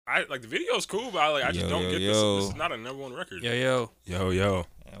I like the video's cool, but I just don't get this. This is not a #1 record. Yo.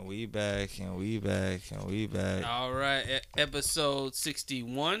 And we back. All right, episode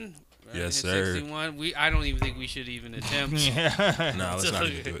 61. Right? Yes, sir. 61. I don't even think we should even attempt. Nah, let's not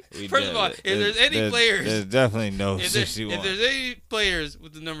even do it. First of all, if there's any players, there's definitely no if 61. If there's any players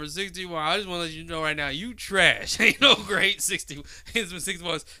with the number 61, I just want to let you know right now, you trash. Ain't no great 60. It's been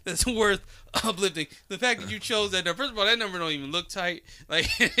 61s that's worth uplifting. The fact that you chose that number, first of all, that number don't even look tight. Like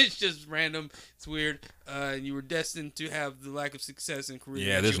it's just random. It's weird. And you were destined to have the lack of success in career.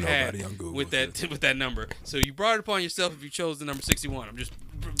 Yeah, that there's you nobody had on Google with that number. So you brought it upon yourself if you chose the number 61. I'm just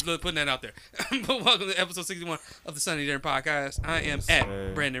putting that out there. But welcome to episode 61 of the Sunny Darren Podcast. I am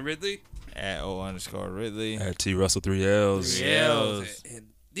at Brandon Ridley. At O_Ridley. At T Russell 3 L's. 3 L's. And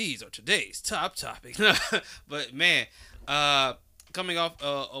these are today's top topics. But man, coming off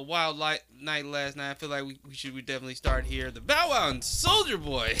a wild night last night, I feel like we should definitely start here. The Bow Wow and Soulja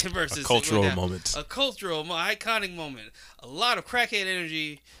Boy versus a cultural moment. A cultural, iconic moment. A lot of crackhead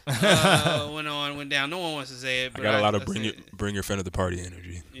energy went down. No one wants to say it. But I got a lot of bring your friend to the party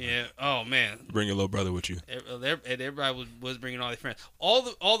energy. Yeah. Oh man. Bring your little brother with you. Everybody was bringing all their friends.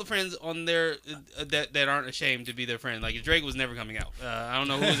 All the friends on there that aren't ashamed to be their friend. Like Drake was never coming out. I don't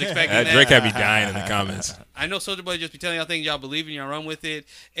know who was expecting that. Drake had me dying in the comments. I know Soulja Boy just be telling y'all things y'all believe in, y'all run with it.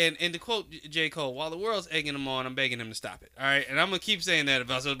 And to quote J. Cole, while the world's egging him on, I'm begging him to stop it. All right, and I'm gonna keep saying that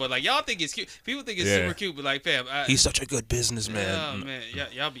about Soulja Boy. Like y'all think it's cute. People think it's super cute, but like, fam, he's such a good businessman. Oh man,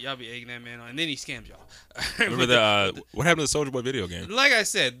 y'all be egging that man on, and then he scams y'all. Remember what happened to the Soulja Boy video game? Like I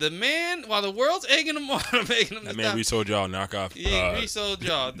said, the man, while the world's egging him on, I'm begging him to stop. That man resold y'all knockoff. Yeah, resold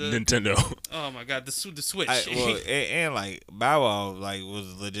y'all the Nintendo. Oh my god, the Switch. And like Bow Wow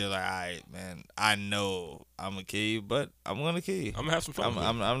was legit like, all right, man, I know I'm a kid, but I'm gonna kill you. I'm gonna have some fun.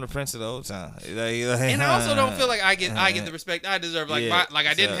 I'm the prince of the old time. And I also don't feel like I get the respect I deserve. Like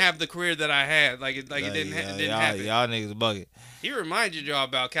I didn't have the career that I had. It didn't happen. Y'all niggas bugging. He reminded y'all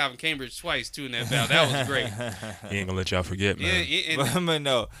about Calvin Cambridge twice too in that battle. That was great. He ain't gonna let y'all forget, man. But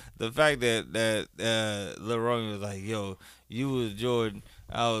no, the fact that Lil Romeo was like, yo, you was Jordan,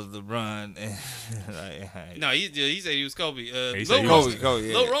 I was LeBron. And no, he said he was Kobe.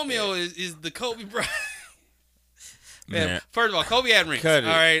 Kobe. Lil Romeo is the Kobe Bryant. Man, first of all, Kobe had rings. Cut it.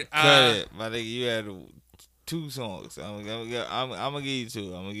 All right, cut it. My nigga, you had 2 songs. I'm gonna give you 2. I'm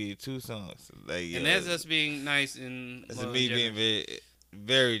gonna give you 2 songs. And that's us being nice and that's me being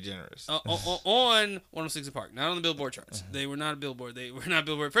very generous. On 106 & Park, not on the Billboard charts. They were not a Billboard. They were not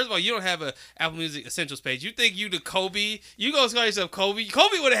Billboard. First of all, you don't have a Apple Music Essentials page. You think you the Kobe? You go call yourself Kobe?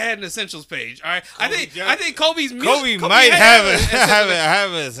 Kobe would have had an Essentials page. All right, I think Kobe's music. Kobe might have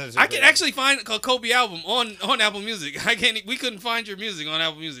an Essentials. I can actually find a Kobe album on Apple Music. We couldn't find your music on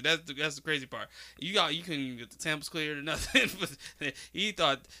Apple Music. That's the crazy part. You couldn't even get the samples cleared or nothing. But he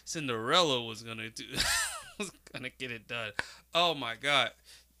thought Cinderella was gonna get it done. Oh my God,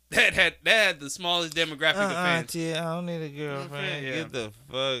 that had the smallest demographic of fans. I don't need a girlfriend. Yeah. Get the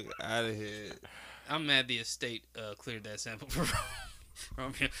fuck out of here. I'm mad the estate cleared that sample for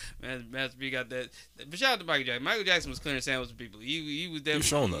Romeo. Master B got that. But shout out to Michael Jackson. Michael Jackson was clearing samples for people. He was definitely.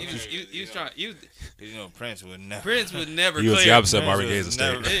 Showing up. He was trying. Prince would never. He was the opposite of Marvin Gaye's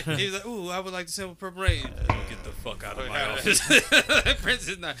estate. He was like, "Ooh, I would like to sample Purple Rain." Get the fuck out of my office. Prince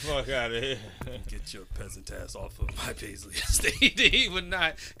is not. Fuck out of here. Get your peasant ass off of my Paisley estate. He would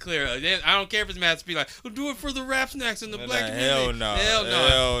not clear. I don't care if his Master B like, "We'll do it for the rap snacks and the black community."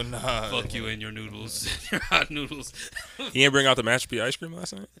 Hell no. Fuck you and your noodles, your hot noodles. He didn't bring out the Master P ice cream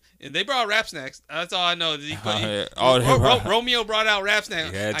last night. And they brought rap snacks. That's all I know. Romeo brought out rap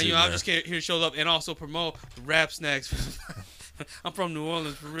snacks. I'm just here to show up and also promote rap snacks. I'm from New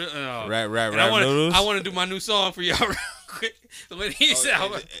Orleans for real. Rap noodles. I want to do my new song for y'all real quick. When he said,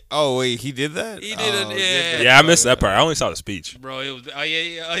 wait, he did that? He did it. Yeah, I missed that part. I only saw the speech. Bro, it was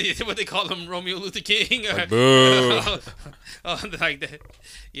what they call him, Romeo Luther King. Like, boo. Like that.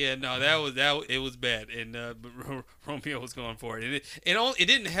 Yeah, no, it was bad, and Romeo was going for it. And it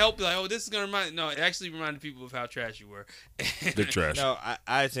didn't help. Like, this is gonna remind. No, it actually reminded people of how trash you were. Big trash. No,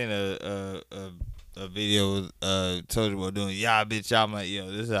 I seen a video with Soulja Boy doing bitch. I'm like,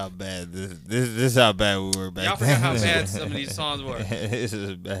 yo, this is how bad this is how bad we were back then. Y'all forgot how bad some of these songs were. This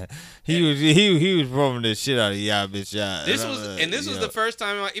is bad. He was performing the shit out of bitch. This was the first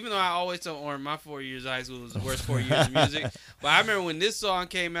time. Even though I always told Oren my 4 years of high school was the worst 4 years of music, but I remember when this song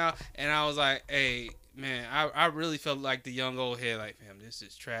came out and I was like, hey. man, I really felt like the young old head, like, fam, this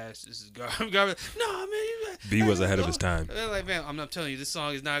is trash. This is garbage. No, man. B was ahead of his time. Like, man, I'm not telling you, this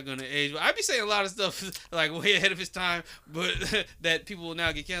song is not going to age. I be saying a lot of stuff, like, way ahead of his time, but that people will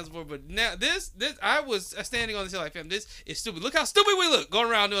now get canceled for. But now, this, I was standing on this hill, like, fam, this is stupid. Look how stupid we look. Going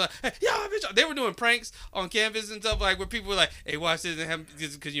around doing, like, hey, yeah, bitch. They were doing pranks on campus and stuff, like, where people were like, hey, watch this.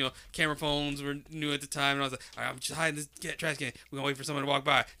 Because, you know, camera phones were new at the time. And I was like, all right, I'm just hiding this trash can. We're going to wait for someone to walk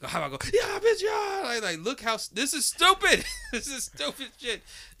by. How about I go, yeah, bitch, yeah. Like, look how this is stupid. This is stupid shit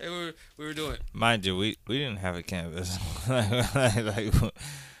that we were doing. Mind you, we didn't have a canvas.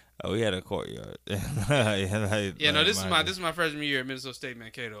 We had a courtyard. This is my freshman year at Minnesota State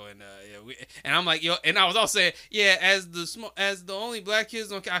Mankato, and and I'm like, yo, and I was all saying, yeah, as the only black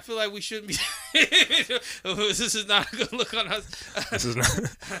kids on, I feel like we shouldn't be. This is not a good look on us.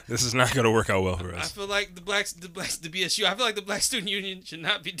 This is not going to work out well for us. I feel like the BSU. I feel like the Black Student Union should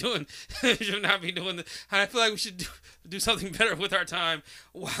not be doing this. I feel like we should do something better with our time.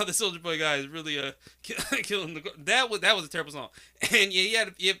 While the Soulja Boy guy is really killing the. That was a terrible song, and yeah, he had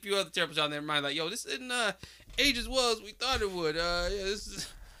a few other terrible songs in their mind. Like, yo, this didn't age as well as we thought it would. This is.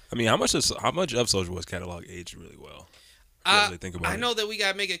 I mean, how much of Soulja Boy's catalog aged really well? Really think about I know that we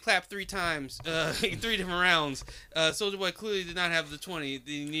gotta make it clap 3 times, 3 different rounds. Soulja Boy clearly did not have the 20 that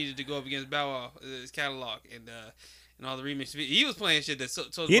he needed to go up against Bow Wow, his catalog, and all the remixes. He was playing shit that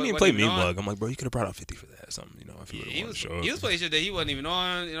Soulja Boy he didn't even play Mean on. Bug. I'm like, bro, you could have brought out 50 for that or something, you know, if you He would have wanted to show up. was playing shit that he wasn't even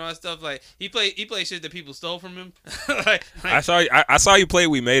on, you know, that stuff. Like he played shit that people stole from him. I saw you play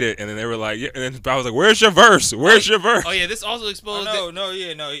We Made It, and then they were like, yeah, and then I was like, where's your verse? Where's your verse? Oh yeah, this also exposed.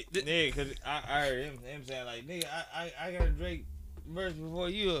 Nigga, because I heard him saying like, nigga, I got a Drake verse before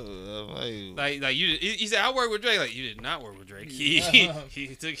you. Like you. He said I worked with Drake. Like you did not work with Drake. He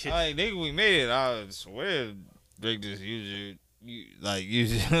took it. Like nigga, We Made It. I swear Drake just used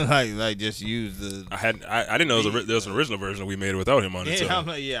just use the. I didn't know there was an original version We Made It without him on it. Yeah, I'm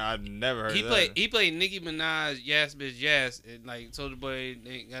like, I've never heard. He played Nicki Minaj, Yes Bitch Yes, and like Soulja Boy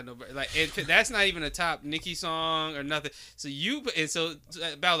ain't got no like. And that's not even a top Nicki song or nothing. So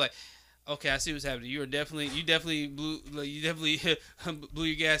about like. Okay, I see what's happening. You definitely blew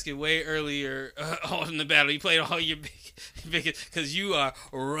your gasket way earlier on the battle. You played all your big because you are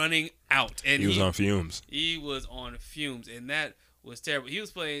running out. And he was on fumes. He was on fumes, and that was terrible. He was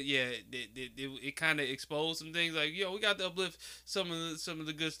playing. Yeah, it kind of exposed some things. Like, yo, we got to uplift some of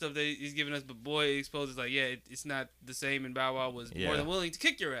the good stuff that he's giving us, but boy, it exposes like, yeah, it's not the same. And Bow Wow was more than willing to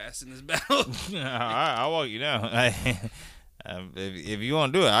kick your ass in this battle. I'll walk you down. If you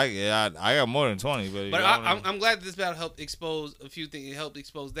want to do it, I got more than 20. But I'm glad that this battle helped expose a few things. It helped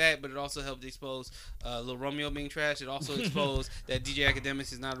expose that, but it also helped expose Lil Romeo being trash. It also exposed that DJ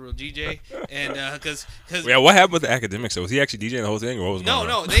Academics is not a real DJ, and because what happened with the Academics? So was he actually DJing the whole thing, or what was going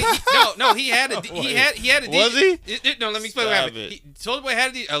on? He had a DJ. Was he? No, let me explain what happened. Soulja Boy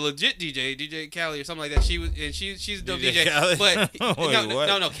had a legit DJ Callie or something like that. She's a dope DJ. Callie? But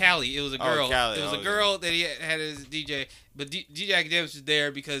Wait, no, Callie. It was a girl. Callie. It was a girl that he had as DJ. But DJ Academics was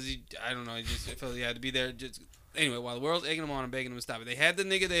there because he just felt he had to be there. Anyway, while the world's egging him on and begging him to stop it, they had the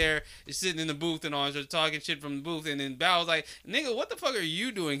nigga there, just sitting in the booth and all, just talking shit from the booth. And then Bow was like, "Nigga, what the fuck are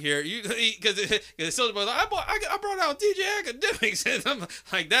you doing here?" Because Soulja Boy was like, "I brought out DJ Academics," and I'm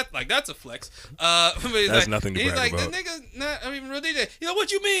like, that's a flex. But that's nothing to brag about. The nigga's not even real DJ. You know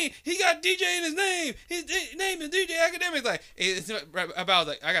what you mean? He got DJ in his name. His name is DJ Academics. Like, it's about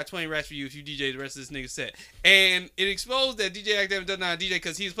like, I got 20 racks for you if you DJ the rest of this nigga's set. And it exposed that DJ Academics does not DJ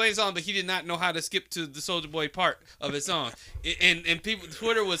because he was playing a song, but he did not know how to skip to the Soulja Boy part of his song, and people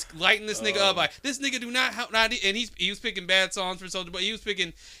Twitter was lighting this nigga up like, this nigga do not and he was picking bad songs for Soulja Boy. He was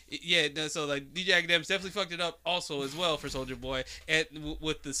picking so like DJ Academics definitely fucked it up also as well for Soulja Boy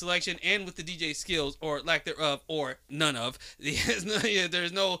with the selection and with the DJ skills or lack thereof or none of. There's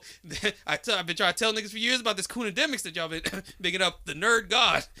no I've been trying to tell niggas for years about this Kunademics that y'all been bigging up, the nerd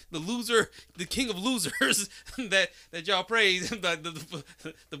god, the loser, the king of losers that y'all praise, the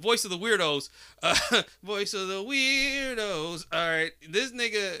voice of the weirdos, voice of the weirdos. All right, this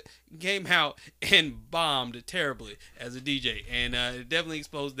nigga came out and bombed terribly as a DJ, and it definitely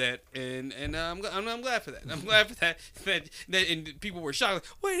exposed that. And I'm glad for that. I'm glad for that. And people were shocked. Like,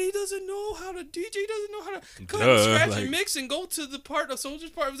 wait, he doesn't know how to DJ. He doesn't know how to cut, scratch, and mix, and go to the part of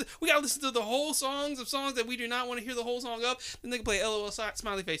Soulja's part. We gotta listen to the whole songs that we do not want to hear the whole song of. Then they can play LOL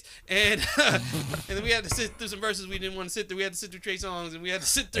smiley face, and then we had to sit through some verses we didn't want to sit through. We had to sit through Trey songs, and we had to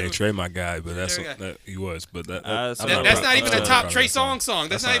sit through. Hey, Trey, my guy, but he was. But that's not even a top Trey song.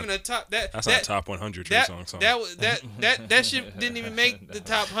 That's not even a top. That's not top 100 Trey song. That shit didn't even make the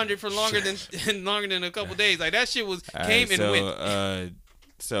top 100 for longer than a couple days. Like, that shit came and went.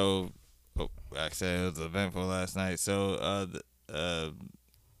 So like I said, it was eventful last night. So,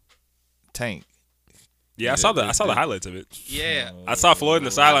 Tank. Yeah, I saw the highlights of it. Yeah. I saw Floyd in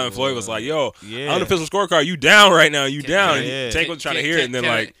the sideline, and Floyd was like, "Yo, Yeah. unofficial scorecard, you down right now, you down." And yeah. Tank was trying to hear it, and then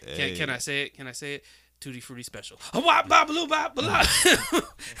like, can I say it? Can I say it? Tutti Frutti special. Wop, bop, blue, bop, blah.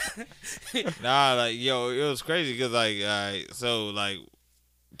 Nah, like yo, it was crazy because so like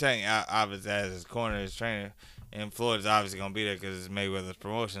Tank obviously has his corner, his trainer, and Floyd is obviously gonna be there because it's Mayweather's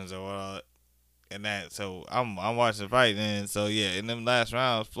promotions or what, and that. So I'm watching the fight, and so yeah, in them last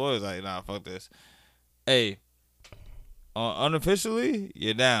rounds, Floyd was like, nah, fuck this. Hey, unofficially,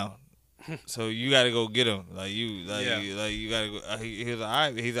 you're down. So you gotta go get him. You gotta go. He was like, all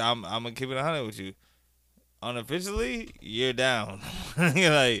right. He's like, I'm gonna keep it 100 with you. Unofficially, you're down.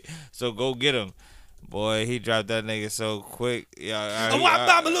 You're like, so go get him. Boy, he dropped that nigga so quick. Yeah,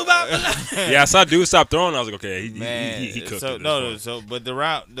 yeah, I saw dude stop throwing. I was like, okay, man. he cooked So it. but the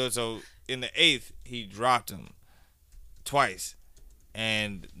round, so in the 8th, he dropped him twice,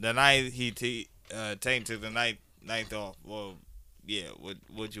 and the 9th Tank took the ninth off. Well, yeah,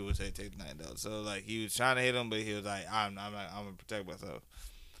 what you would say, take the 9th off. So like he was trying to hit him, but he was like, I'm gonna protect myself.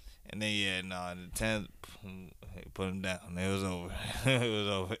 And then in the 10th, put him down. It was over.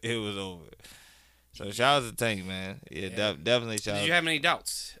 It was over. So shout out to Tank, man. Yeah, definitely shout out. Did you have any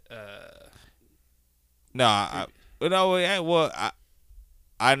doubts? No, I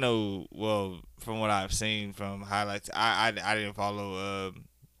know. Well, from what I've seen from highlights, I didn't follow.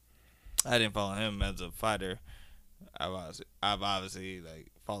 I didn't follow him as a fighter. I've obviously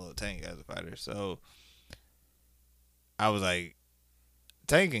like followed Tank as a fighter. So I was like,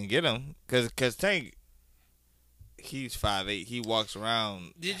 Tank can get him because Tank, he's 5'8". He walks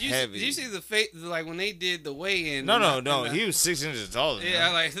around heavy. Did you see the like when they did the weigh-in? No. He was 6 inches taller. Yeah,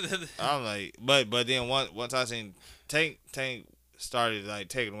 I'm like, but then once I seen Tank started like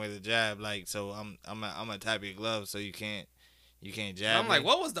taking away the jab, like so I'm gonna tap your glove so you can't jab. I'm like,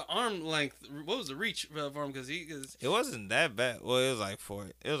 what was the arm length? What was the reach for him? Because it wasn't that bad. Well, it was like 4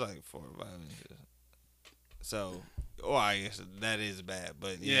 or 5 inches. So. Oh, I guess that is bad,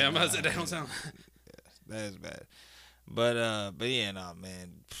 but yeah, I'm about to say that don't sound. Yeah, that is bad, but yeah, nah,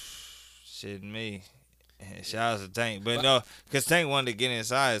 man, shitting me. Shout out to Tank, but no, because Tank wanted to get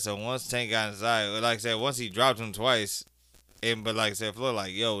inside. So once Tank got inside, like I said, once he dropped him twice, but like I said, Flo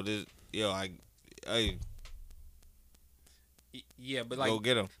like, I yeah, but like go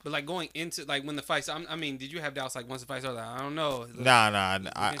get him. But like going into like when the fights, I mean, did you have doubts like once the fight started? Like, I don't know. Nah. I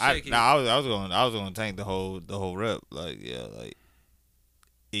was going to Tank the whole rep. Like yeah, like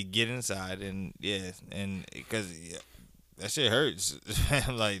it get inside and yeah, and because that shit hurts.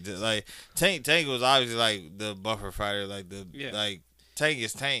 like Tank was obviously like the buffer fighter. Like like Tank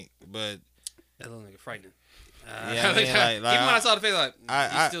is Tank, but that little nigga frightening. Yeah, I mean, even when I saw the face, like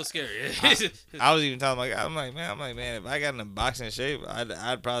he's still scary. I was even telling my guy, I'm like, man, if I got in a boxing shape,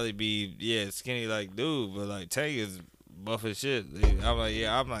 I'd probably be skinny like dude, but like Tank is buff as shit. I'd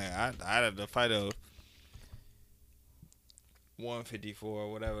have to fight a 154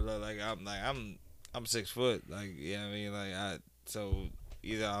 or whatever. I'm 6 foot, like I mean, like so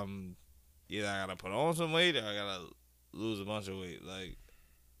either I gotta put on some weight or I gotta lose a bunch of weight, like.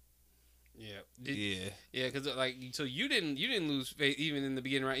 Yeah, because like so you didn't lose faith even in the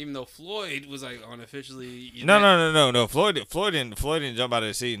beginning, right? Even though Floyd was like unofficially. No. Floyd didn't jump out of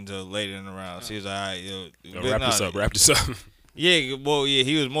the seat until later in the round. He was like, all right, wrap this up. Yeah, well, yeah,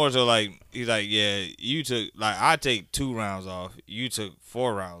 he was more so like he's like, yeah, you took like I take 2 rounds off, you took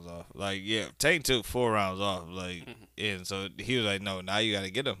 4 rounds off. Like yeah, Tank took 4 rounds off, like and so he was like, no, now you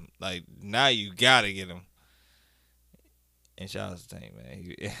gotta get him. Like now you gotta get him. And shout out to Tank,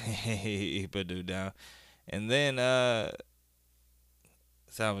 man. He put dude down. And then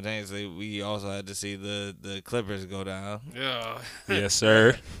simultaneously we also had to see the Clippers go down. Yeah. Yes,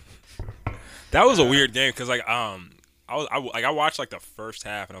 sir. That was a weird game because like I watched like the first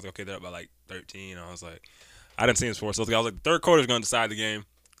half and I was like, okay, they're up by like 13. I was like, I didn't see this before, so I was like, the third quarter is going to decide the game.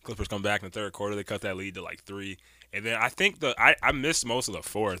 Clippers come back in the third quarter. They cut that lead to like 3. And then I think I missed most of the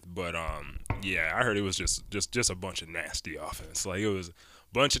fourth, but yeah, I heard it was just a bunch of nasty offense. Like it was a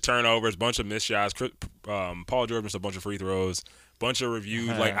bunch of turnovers, bunch of missed shots. Paul George missed a bunch of free throws, bunch of reviews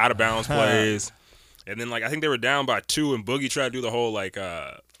like out of bounds plays, and then like I think they were down by 2, and Boogie tried to do the whole like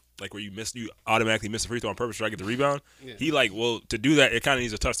where you automatically miss a free throw on purpose to try to get the rebound. Yeah. He to do that it kind of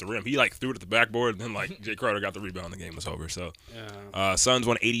needs to touch the rim. He like threw it at the backboard, and then like Jay Crowder got the rebound. The game was over. So Suns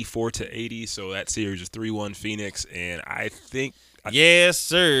won 84-80. So that series is 3-1 Phoenix, and I think yes,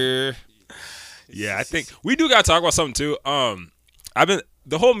 sir. Yeah, I think we do gotta talk about something too.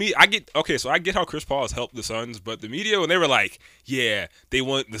 the whole I get how Chris Paul has helped the Suns, but the media when they were like, yeah,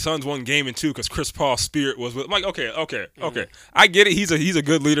 the Suns won game in 2 because Chris Paul's spirit was with. I'm like, okay, I get it. He's a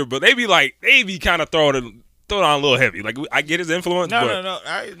good leader, but they be kind of throwing it on a little heavy. Like I get his influence. No,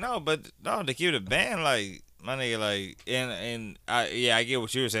 to keep the band like my nigga like and I get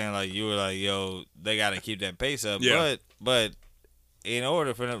what you were saying. Like you were like, yo, they gotta keep that pace up. Yeah. But in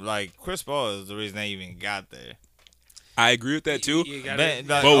order for them, like Chris Paul is the reason they even got there. I agree with that too. You gotta- Like,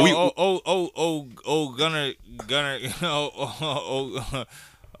 But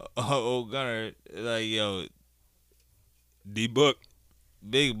Gunner, like yo, D Book.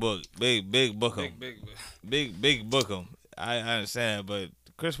 big book him, big. book him. I understand, but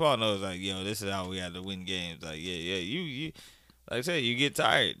Chris Paul knows like yo, this is how we have to win games. Like you like I said, you get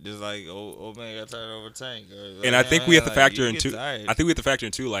tired, just like old man got tired over Tank. And I think we have to factor in too. Tired. I think we have to factor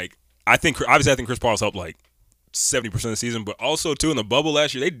in too. Like I think Chris Paul's helped like 70% of the season, but also too in the bubble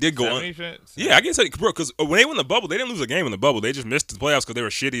last year they did go on. 70%? Yeah, I can say bro, because when they won the bubble, they didn't lose a game in the bubble. They just missed the playoffs because they were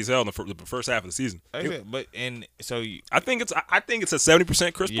shitty as hell in the first half of the season. Like I said, but and so you, I think it's a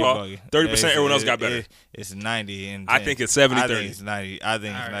 70% Chris you're Paul, bugging. 30% everyone else got better. It's 90 and 10. I think it's 70-30. I think it's 90. I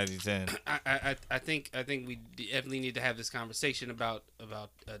think it's 90-10. I think we definitely need to have this conversation about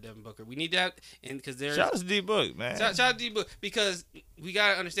Devin Booker. We need that, and because there's Shout out to D Book, man. shout out to D Book because we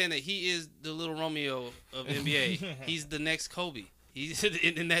gotta understand that he is the little Romeo of NBA. He's the next Kobe. He's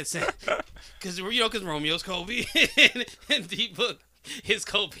in that sense, because Romeo's Kobe and D Book is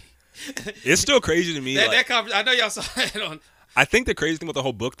Kobe. It's still crazy to me. That conference, I know y'all saw it on. I think the crazy thing with the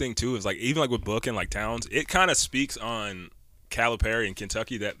whole Book thing too is like even like with Book and like Towns, it kind of speaks on Calipari in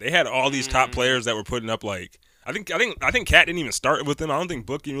Kentucky that they had all these top players that were putting up like I think Cat didn't even start with them. I don't think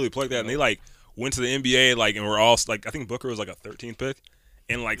Book even really played that, and they like went to the NBA like and were all like I think Booker was like a 13th pick,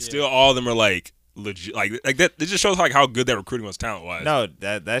 and like still all of them are like legit like that. It just shows like how good that recruiting was talent wise. No,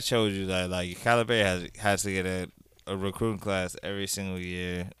 that shows you that like Calipari has to get a recruiting class every single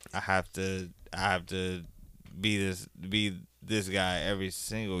year. I have to be this guy every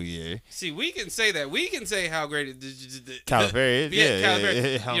single year. See, we can say that. We can say how great Calipari is.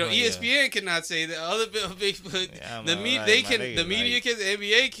 Yeah, Calipari. ESPN cannot say that. Other big, the media can, the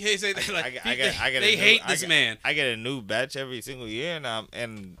NBA can say that. Like, they hate this man. I get a new batch every single year,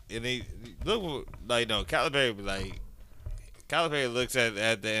 and they look like no Calipari be like. Calipari looks at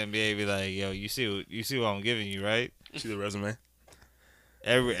the NBA, be like, "Yo, you see what I'm giving you, right? See the resume.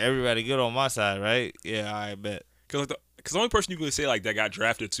 Everybody good on my side, right? Yeah, I bet." Because the only person you can really say like that got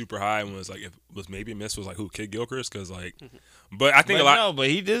drafted super high and was like was maybe a miss was like who Kid Gilchrist because like, but I think a lot. No, but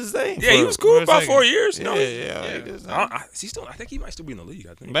he did his thing. Yeah, he was cool about 4 years. Yeah, He did his thing. I think he might still be in the league.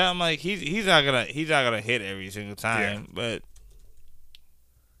 I think. But I'm like, he's not gonna hit every single time. But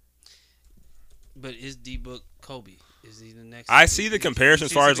is D Book Kobe? Is he the next? I see the comparison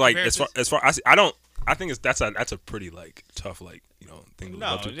as far as like as far I think that's a pretty like tough like thing to live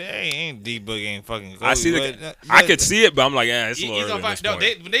up to. ain't D Book ain't fucking Kobe. I see I could see it, but I'm like, it's a little early at this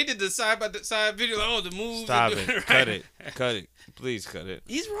point. When they did the side by side video, like, the moves. Stop it! Right? Cut it! Please cut it!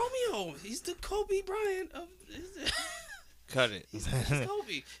 He's Romeo. He's the Kobe Bryant of. Cut it! He's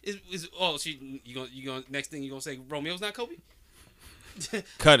Kobe. You gonna next thing you gonna say Romeo's not Kobe?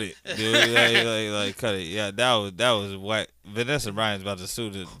 Cut it, dude! Like, cut it! Yeah, that was whack. Vanessa Bryant's about to sue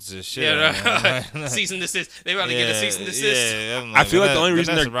the shit. Yeah, cease and desist. They about to get a cease and desist. Yeah, I feel like the only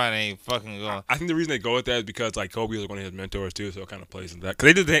reason Vanessa Bryant ain't fucking going. I think the reason they go with that is because like Kobe was one of his mentors too, so it kind of plays into that.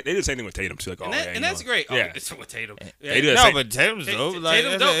 Because they did the same thing with Tatum too. Like, and that's great. Yeah, it's with Tatum. They do No, but Tatum's dope. Like,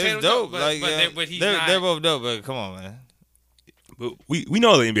 Tatum's dope. Tatum's dope. Like, but he's not. They're both dope. But come on, man. But we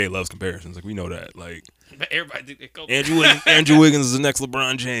know the NBA loves comparisons. Like we know that. Like But everybody think they Kobe. Andrew Wiggins is the next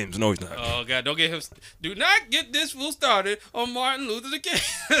LeBron James. No, he's not. Oh God! Don't get him. Do not get this fool started on Martin Luther King.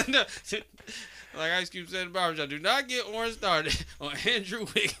 Like Ice Cube said in the barbershop, do not get Orange started on Andrew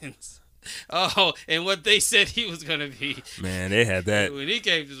Wiggins. Oh, and what they said he was gonna be. Man, they had that when he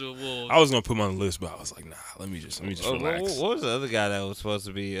came to the Wolves. I was gonna put him on the list, but I was like, nah. Let me just relax. What was the other guy that was supposed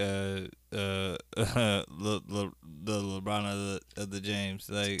to be the LeBron of the James?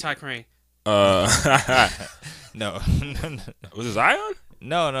 Like Ty Crane. No. Was it Zion?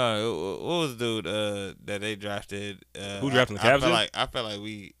 No. What was the dude that they drafted? Who drafted the Cavs?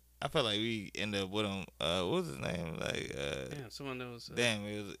 I felt like we ended up with him. What was his name? Like someone that was.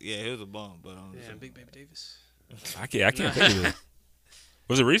 He was a bum, but Big Baby Davis. I can't think of it.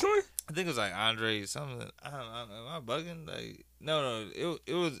 Was it recently? I think it was like Andre something. I don't know. Am I bugging? Like no. It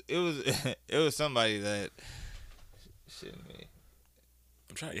was it was somebody that shit me.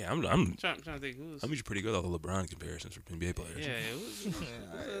 I'm trying. Yeah, I'm trying to think who was. I'm usually pretty good at all the LeBron comparisons for NBA players. Yeah,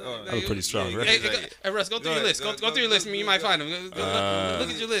 That was pretty strong, right? Hey, Russ, go through your list. Go through your list. You might find him. Look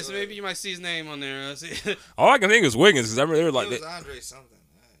at your list. Maybe you might see his name on there. All I can think is Wiggins because I remember they were like, It was Andre something.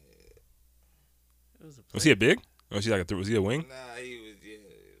 was he a big? Or was he like was he a wing? Nah, he was. Yeah,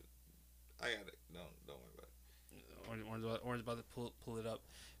 I got it. Don't worry about it. Orange about to pull it up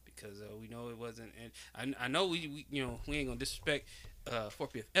because we know it wasn't. And I know we ain't gonna disrespect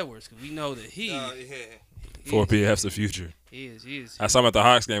 4PF Edwards because we know that he. 4PF's the future. He is. I saw him at the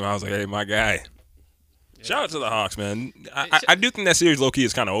Hawks game. I was like, hey, my guy. Yeah. Shout out to the Hawks, man. I do think that series low key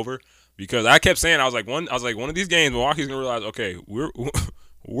is kind of over because I kept saying I was like one of these games Milwaukee's gonna realize okay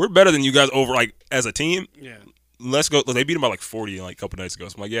we're better than you guys over like as a team. Yeah. Let's go. They beat them by like 40 like a couple nights ago.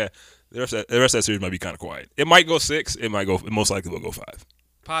 So I'm like, yeah, the rest of that series might be kind of quiet. It might go 6. It most likely will go 5.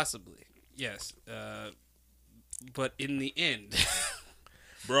 Possibly, yes. But in the end,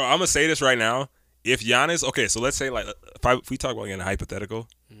 bro, I'm gonna say this right now. If Giannis, okay, so let's say like if we talk about getting a hypothetical,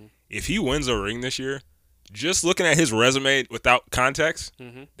 if he wins a ring this year, just looking at his resume without context,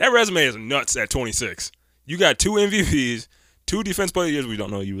 that resume is nuts at 26. You got 2 MVPs, 2 Defense Player of the Years. We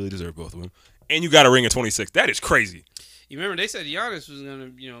don't know you really deserve both of them. And you got a ring at 26. That is crazy. You remember they said Giannis was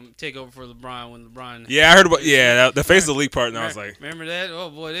gonna, take over for LeBron when LeBron. Yeah, I heard about. Yeah, the face of the league part, and I was like, remember that? Oh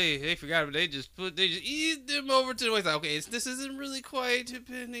boy, they forgot, but they just eased them over to the wayside. Okay, this isn't really quite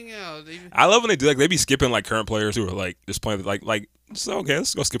panning out. I love when they do like they be skipping like current players who are like just playing like. So okay,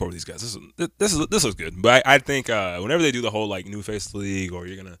 let's go skip over these guys. This looks good, but I think whenever they do the whole like new face of the league or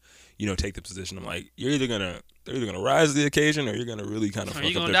you're gonna take the position, I'm like they're either gonna rise to the occasion or you're gonna really kind of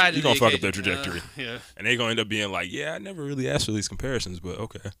fuck up their trajectory. Yeah, and they're gonna end up being like, yeah, I never really asked for these comparisons, but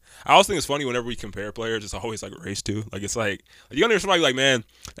okay. I also think it's funny whenever we compare players, it's always like a race too. Like it's like you understand somebody like, man,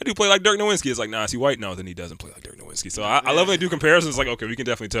 that dude play like Dirk Nowitzki. It's like, nah, is he white? No, then he doesn't play like Dirk Nowitzki. So I love when they do comparisons. Like, okay, we can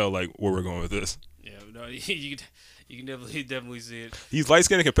definitely tell like where we're going with this. Yeah, no, you can definitely see it. He's light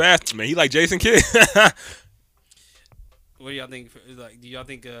skinned and can pass, man. He like Jason Kidd. What do y'all think? Like, do y'all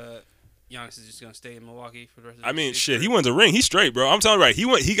think Giannis is just gonna stay in Milwaukee for the rest of the I mean, season? shit, he wins a ring. He's straight, bro. I'm telling you right. He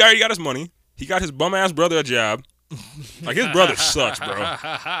already got his money. He got his bum ass brother a job. Like his brother sucks, bro.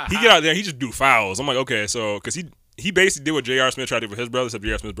 He get out there, he just do fouls. I'm like, okay, so because he basically did what J.R. Smith tried to do for his brother, except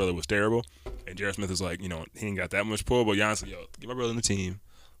J.R. Smith's brother was terrible, and J.R. Smith is like, he ain't got that much pull. But Giannis said, yo, get my brother in the team,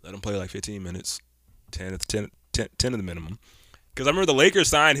 let him play like 15 minutes, 10 at the minimum. Because I remember the Lakers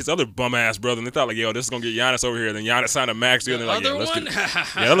signed his other bum ass brother, and they thought like, yo, this is gonna get Giannis over here. Then Giannis signed a max deal, and they're like, yeah, let's get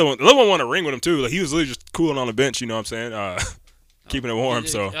the other one won a ring with him too. Like he was literally just cooling on the bench, you know what I'm saying? Keeping it warm.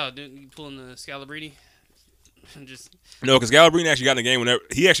 Didn't you pulling the Scalabrine? Just no, because Galabrini actually got in the game whenever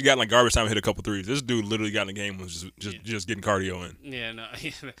he actually got in like garbage time and hit a couple threes. This dude literally got in the game and was just getting cardio in. Yeah, no,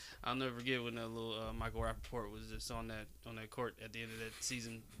 I'll never forget when that little Michael Rappaport was just on that court at the end of that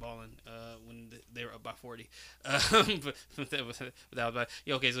season balling when they were up by 40. But that was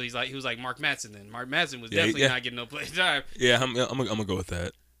okay. So he was like Mark Madsen then. Mark Madsen was definitely not getting no play time. Yeah, I'm gonna go with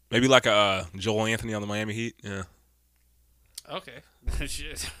that. Maybe like a Joel Anthony on the Miami Heat. Yeah. Okay.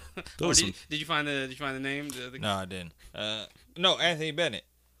 Shit. Did you find the name? No, I didn't. No, Anthony Bennett.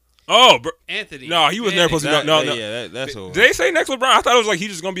 Oh, bro. Anthony. No, he was never supposed to. No. Yeah, that's all. Did they say next LeBron? I thought it was like he's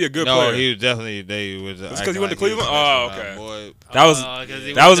just gonna be a good player. No, he was definitely. They was. It's because he went to Cleveland. Oh, okay. Boy. That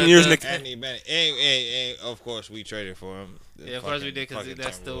was in years. Anthony Bennett, and of course we traded for him. Yeah, of course we did because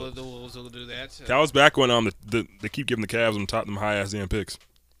that's the Wolves will do that. So. That was back when they keep giving the Cavs them high ass damn picks.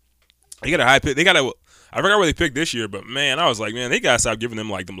 They got a high pick. I forgot where they picked this year, but man, I was like, man, they gotta stop giving them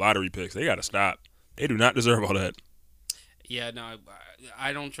like them lottery picks. They gotta stop. They do not deserve all that. Yeah, no,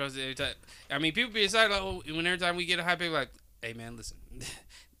 I don't trust it every time. I mean, people be excited like, oh, when every time we get a high pick, like, hey man, listen,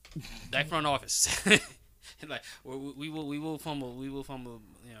 that front office, like we will fumble, we will fumble.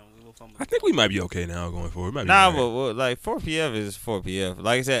 I think we might be okay now going forward. But like 4PF is 4PF.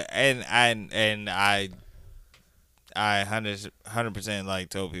 Like I said, and I 100% like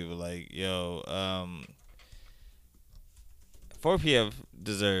told people like, yo, 4PF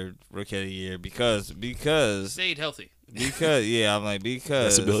deserved Rookie of the Year because stayed healthy. Because I'm like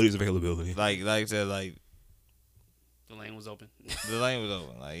because that's abilities availability. Like I said, like the lane was open. The lane was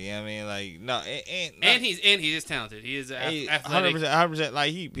open. Like, you know what I mean? Like, no, and he is talented. He is athletic. 100%.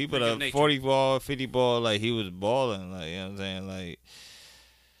 Like he put a 40 ball, 50 ball. Like he was balling. Like, you know what I'm saying? Like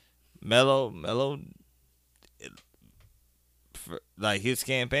Melo. like his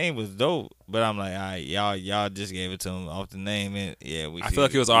campaign was dope, but I'm like, all right, y'all just gave it to him off the name, and yeah, I feel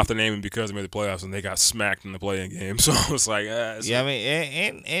like it was off the name because they made the playoffs and they got smacked in the play-in game. So it's like, I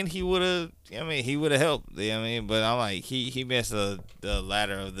mean, and he would have, he would have helped. But I'm like, he missed the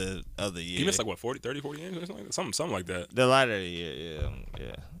latter of the year. He missed like what 30, 40 games or something like that. The latter of the year,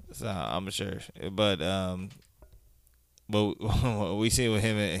 yeah. So I'm sure, but we see with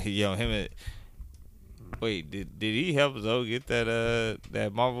him, and wait, did he help Zoe get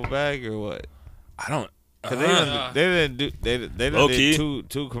that Marvel bag or what? I don't. Cause they did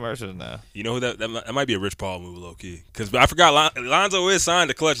two commercials now. You know who that might be a Rich Paul move, low key. Because I forgot Lonzo is signed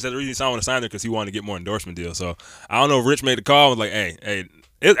to Clutch. That's the reason he signed to sign there because he wanted to get more endorsement deals. So I don't know if Rich made the call and was like, hey,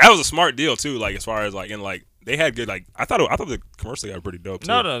 that was a smart deal too. Like as far as like and like they had good like I thought the commercial got pretty dope too.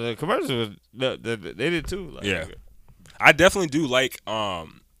 No, the commercial was they did too. Like, yeah, I definitely do like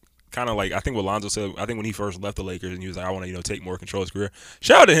kind of like I think what Lonzo said. I think when he first left the Lakers and he was like, I want to take more control of his career.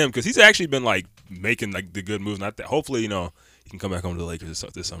 Shout out to him because he's actually been like making like the good moves. Not that hopefully he can come back home to the Lakers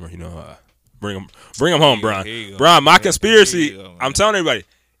this summer. Bring him home, Brian. Brian, my conspiracy. I'm telling everybody,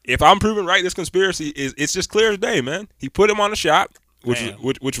 if I'm proven right, this conspiracy it's just clear as day, man. He put him on the shot. Which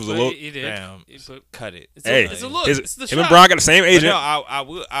was a little. He did. Damn, cut it. It's a look. It's the him shot. and Brian got the same agent. No,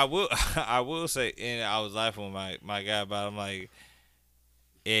 I will say, and I was laughing with my guy about. I'm like,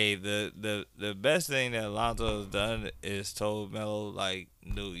 hey, the best thing that Alonzo has done is told Melo like,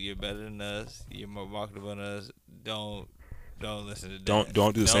 dude, you're better than us. You're more marketable than us. Don't listen to that.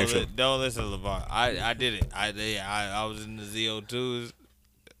 Don't do the same shit. Don't listen to LeVar. I did it. I was in the ZO2s.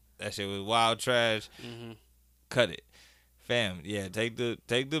 That shit was wild trash. Mm-hmm. Cut it. Fam, yeah, take the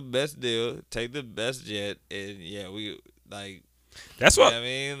best deal, take the best jet, and yeah, we like. That's what I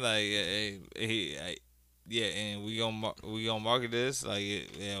mean. Like, and we gonna market this like,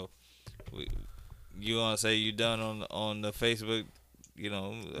 you gonna say you done on the Facebook,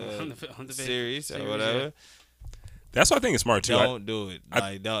 on the series or whatever. Yeah. That's what I think is smart too. Don't do it.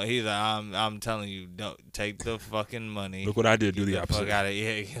 Don't. He's like, I'm telling you, don't take the fucking money. Look what I did. Do the opposite. Fuck out of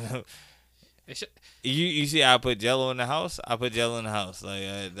here. You see, I put Jello in the house. Like, I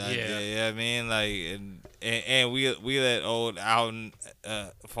mean, like, and we let old Alton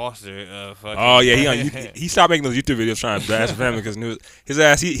Foster. Oh yeah, he stopped making those YouTube videos trying to bash the family because his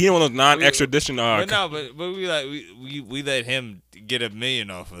ass he didn't want those non-extradition. But we let him get $1 million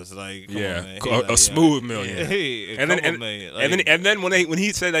off us. Like, a smooth million. And then when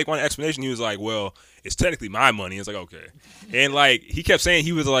he said like one explanation, he was like, well, it's technically my money. It's like, okay. And like he kept saying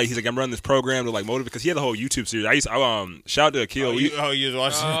he's like I'm running this program to like motivate because he had the whole YouTube series. I shout out to Akil. You was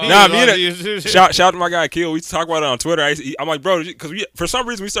watching? Shout out to my guy Akil. We used to talk about it on Twitter. I'm like, bro, because for some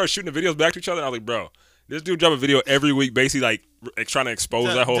reason we started shooting the videos back to each other. And I was like, bro, this dude drop a video every week, basically like trying to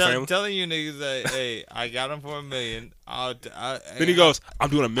expose that whole family. Telling you niggas that, hey, I got him for $1 million. Then he goes,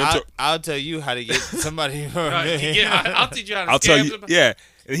 I'm doing a mentor. I'll tell you how to get somebody for $1 million. I'll teach you how to. I'll tell you, yeah.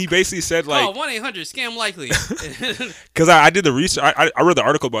 And he basically said like, "Oh, 1-800-SCAM likely." Because I did the research. I read the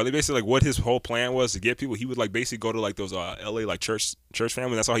article about it. They basically like what his whole plan was to get people. He would like basically go to like those LA like church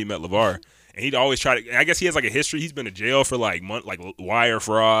family. That's how he met LeVar. And he'd always try to. I guess he has like a history. He's been to jail for like wire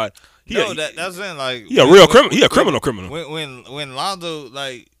fraud. That's in like criminal. He a criminal. When Lonzo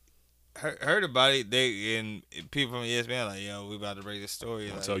like heard about it, they and people from ESPN like, yo, we about to break this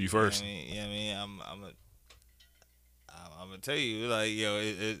story. I'll tell you first. I mean, I'm gonna tell you, like, yo,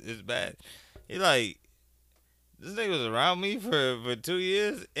 it's bad. He like, this nigga was around me for 2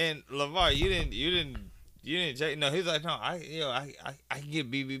 years, and LeVar, you didn't check. No, he's like, no, I can get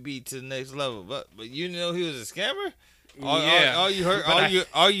BBB to the next level, but you know he was a scammer. All you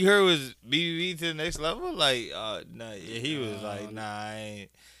heard was BBB to the next level. Like, he was like, nah, I ain't.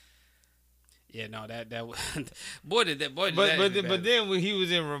 Yeah, no, that boy did that. But then when he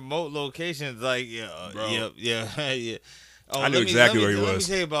was in remote locations, like, yeah. Oh, I knew exactly where he was. Let me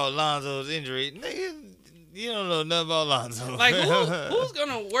tell you about Lonzo's injury. Nigga, you don't know nothing about Lonzo. Like, who's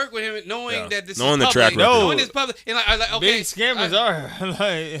gonna work with him knowing that this knowing is the public? track record. Knowing it's public. And like, okay, big scammers are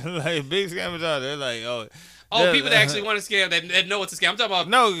like big scammers are. They're like, people that actually want to scam that know it's a scam. I'm talking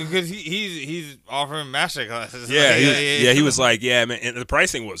about because he's offering master classes. Yeah, he was like, yeah, man. And the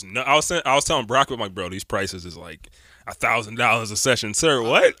pricing was no. I was telling Brock, I'm like, bro, these prices is like $1,000 a session, sir.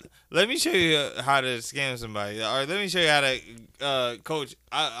 What? Let me show you how to scam somebody, or let me show you how to coach.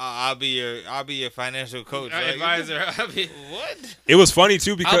 I'll be your financial coach, advisor. What? It was funny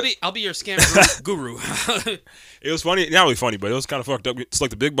too because I'll be your scam guru. It was funny, not really funny, but it was kind of fucked up. It's like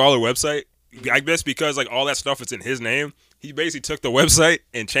the Big Baller website. I guess because like all that stuff is in his name, he basically took the website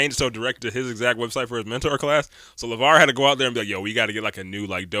and changed it so direct to his exact website for his mentor class. So LeVar had to go out there and be like, "Yo, we got to get like a new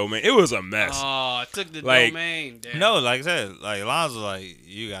like domain." It was a mess. Oh, I took the Like, domain. Damn. No, like I said, like Lonzo, like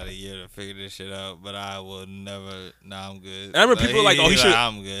you got a year to figure this shit out, but I will never. Nah, I'm good. I remember people were like, "Oh, he should."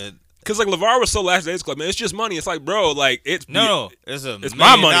 I'm good. Because like LeVar was so last days club, man. It's just money. It's like, bro, like it's No, it's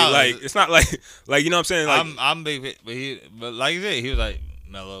my money. $1 million. Like it's not like you know what I'm saying. Like I'm big, but like you said, he was like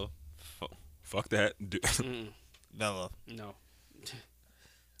Melo, fuck that. Dude. Melo. No.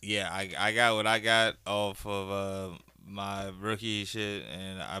 Yeah, I got what I got off of my rookie shit,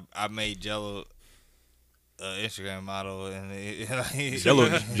 and I made Jello Instagram model, and Jello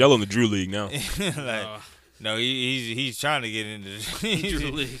in the Drew League now. like, no, he's trying to get into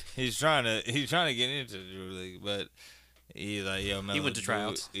Drew League. he's trying to get into the Drew League, but he's like, yo, Melo, He went to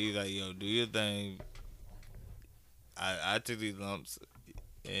tryouts. He's like, yo, do your thing. I took these lumps.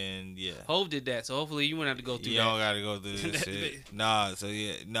 And yeah, Hove did that, so hopefully you wouldn't have to go through you that. don't gotta go through this shit. Nah, so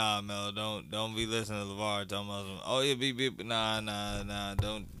yeah, nah, Melo, don't be listening to LeVar talking about some. Oh yeah, beep, nah,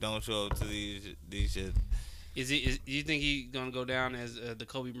 don't show up to these shit. Do you think he's gonna go down as the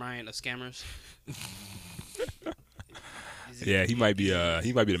Kobe Bryant of scammers? Yeah, he might be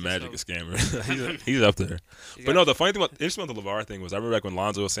the Magic of scammer. he's up there. But no, the funny thing about interesting about the LeVar thing was I remember back when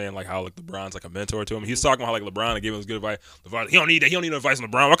Lonzo was saying like how like LeBron's like a mentor to him. He was talking about how like LeBron and gave him his good advice. LeVar, he don't need that. He don't need no advice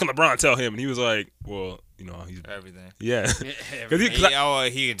from LeBron. What can LeBron tell him? And he was like, well, you know, he's Everything. yeah.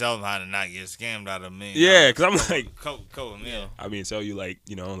 He can tell him how to not get scammed out of me. Yeah, because I'm like, Kobe Mil. I mean, so you like,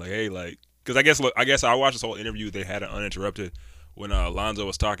 you know, like, hey, like, because I guess I watched this whole interview. They had it uninterrupted when Lonzo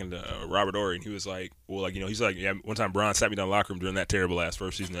was talking to Robert Horry, and he was like, well, like, you know, he's like, yeah, one time Bron sat me down in the locker room during that terrible ass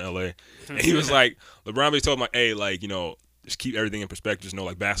first season in LA, and he was like, LeBron basically told him like, hey, like, you know, just keep everything in perspective. Just know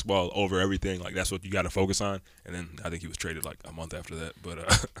like basketball over everything. Like that's what you got to focus on. And then I think he was traded like a month after that.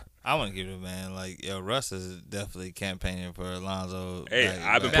 But I want to give it a man. Like, yo, Russ is definitely campaigning for Alonzo. Hey,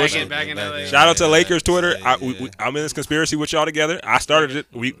 I've been back pushing. back in LA. Shout out to Lakers Twitter. Yeah. I'm in this conspiracy with y'all together. I started it.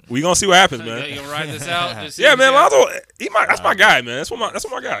 We gonna see what happens, man. You gonna ride this out? Just see Yeah, what man, you got? Lonzo. That's my guy, man. That's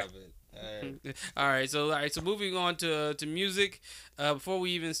my guy. All right, so moving on to music. Before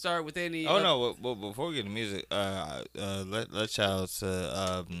we even start with any. Oh no! Well, before we get to music, let's shout out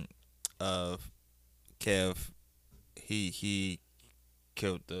to Kev. He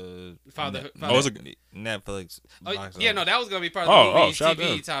killed the Father. Netflix. Oh, box yeah, office. no, that was gonna be part of the movie shout out to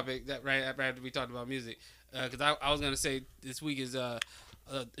TV him. topic. That right after we talked about music, because I was gonna say this week is it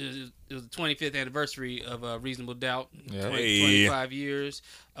was the 25th anniversary of Reasonable Doubt. Yeah. 25 years.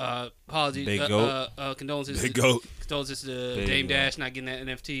 Apologies. Big goat. Condolences. Big goat. Condolences to Big Dame goat. Dash not getting that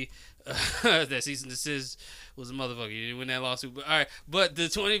NFT. That cease and desist was a motherfucker. You didn't win that lawsuit. But all right. But the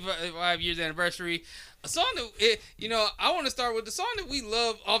 25 years anniversary, a song that I want to start with the song that we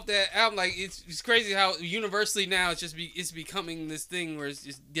love off that album. Like it's crazy how universally now it's becoming this thing where it's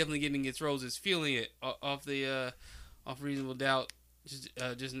just definitely getting its roses. Feeling it off Reasonable Doubt.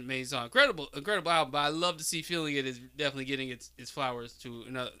 Just an amazing song, incredible album. But I love to see "Feeling It" is definitely getting its flowers to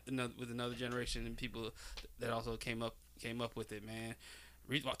another generation and people that also came up with it. Man,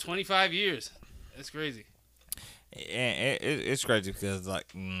 about 25 years. That's crazy. And it's crazy because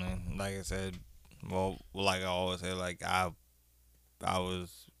like I said, well, like I always say, like I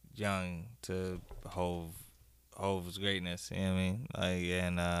was young to Hove's greatness. You know what I mean? Like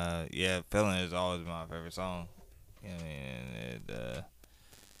and "Feeling" has always been my favorite song. You know what I mean?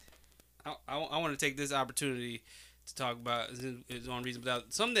 And I want to take this opportunity to talk about is on Reason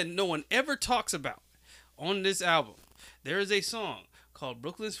Without something that no one ever talks about on this album. There is a song called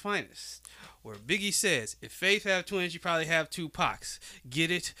 "Brooklyn's Finest," where Biggie says, "If Faith have twins, you probably have two Pacs. Get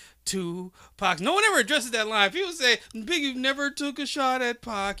it? Two Pacs." No one ever addresses that line. People say Biggie never took a shot at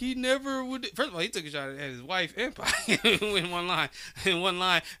Pac. He never would. First of all, he took a shot at his wife and Pac in one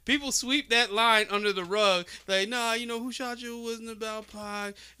line. People sweep that line under the rug. Like, nah, who shot you wasn't about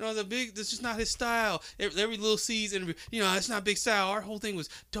Pac. That's just not his style. Every little C's interview, it's not Big style. Our whole thing was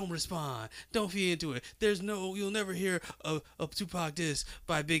don't respond, don't feed into it. You'll never hear a Tupac diss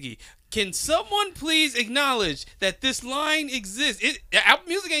by Biggie. Can someone please acknowledge that this line exists? Apple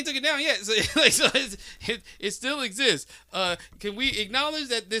Music ain't took it down yet, so it still exists. Can we acknowledge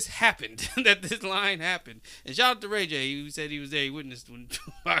that this happened, that this line happened? And shout out to Ray J, who said he was there. He witnessed when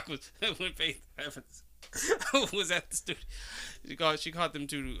Tupac when Faith Evans was at the studio. She caught them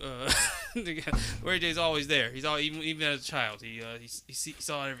two. Ray J's always there. He's even as a child. He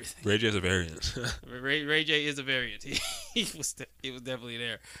saw everything. Ray J's a variant. Ray J is a variant. He was definitely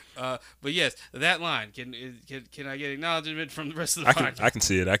there. But yes, that line can I get acknowledgement from the rest of the podcast? I can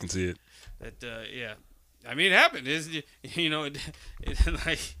see it. That I mean, it happened.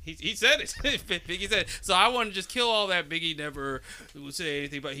 Like he said it. Biggie said it. So I want to just kill all that. Biggie never would say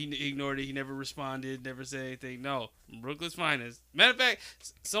anything, but he ignored it. He never responded. Never said anything. No, Brooklyn's finest. Matter of fact,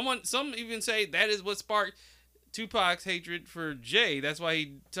 some even say that is what sparked Tupac's hatred for Jay. That's why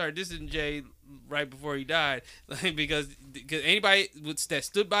he started dissing Jay right before he died, because anybody that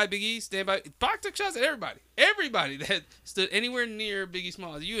stood by Big E, stand by Pac took shots at everybody that stood anywhere near Biggie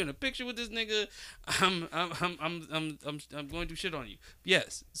Smalls. You in a picture with this nigga, I'm going to shit on you.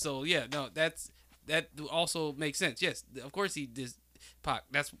 Yes, so yeah, no, that also makes sense. Yes, of course he did Pac.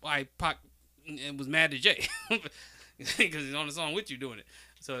 That's why Pac was mad at Jay because he's on the song with you doing it.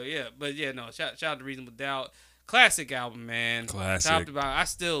 So yeah, but yeah, no, shout out to Reasonable Doubt. Classic album, man. Classic. Top to bottom. I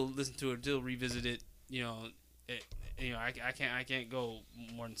still listen to it, still revisit it. I can't go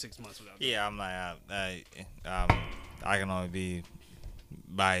more than 6 months without. Yeah, I'm like, I can only be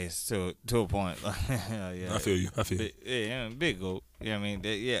biased to a point. Yeah, I feel you. Yeah, big goat. You know what I mean?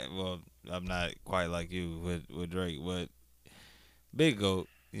 Yeah, well, I'm not quite like you with Drake, but big goat.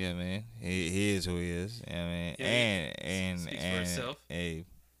 You know what I mean? He is who he is. You know what I mean? Yeah, and speaks for itself. A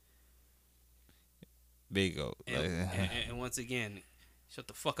big goat. And once again, shut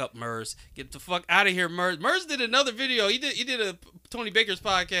the fuck up, Murs. Get the fuck out of here, Murs. Murs did another video. He did a Tony Baker's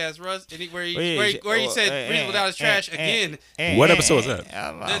podcast, Russ, and where he said Reasonable Doubt is trash again. What episode was that?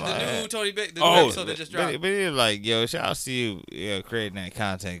 The new Tony Baker, the new episode that just dropped. But it's like, yo, shout out to you, creating that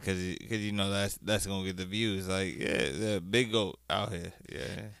content, because you know that's gonna get the views. Like, yeah, the big goat out here.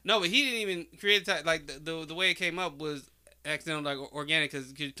 Yeah. No, but he didn't even create the way it came up was accidental, like organic,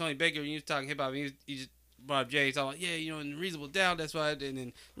 because Tony Baker, when he was talking hip hop, he just brought up Jay. He's all like, yeah, in Reasonable Doubt, that's why. And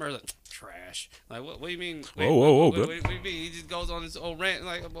then Murray's like, trash. Like, what do you mean? Whoa, what do you mean? He just goes on this old rant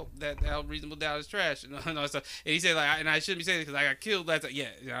like about that how Reasonable Doubt is trash and all that stuff. And he said and I shouldn't be saying this because I got killed last time. Yeah,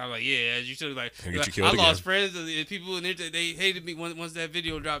 I'm like, yeah, as you should. Like, I lost friends and people and they hated me once that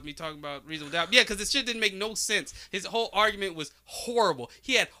video dropped. Me talking about Reasonable Doubt. Yeah, because this shit didn't make no sense. His whole argument was horrible.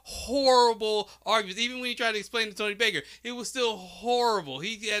 He had horrible arguments. Even when he tried to explain to Tony Baker, it was still horrible.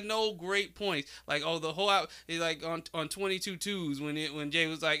 He had no great points. Like, the whole out, like on 22 twos when Jay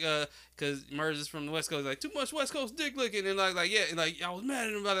was like, because Murs is from the West Coast, like, too much West Coast dick licking, and yeah, and I was mad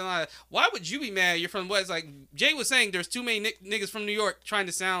at him about it. Like, why would you be mad? You're from the West. Like, Jay was saying, there's too many niggas from New York trying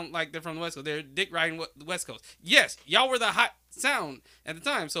to sound like they're from the West Coast. They're dick riding the West Coast. Yes, y'all were the hot sound at the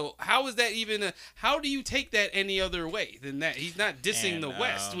time. So how is that even? How do you take that any other way than that? He's not dissing the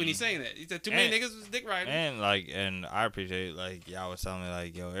West when he's saying that. He said too many niggas was dick riding. And I appreciate, like, y'all was telling me,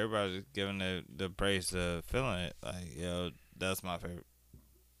 like, yo, everybody's giving the praise to Feeling It. Like, yo, that's my favorite.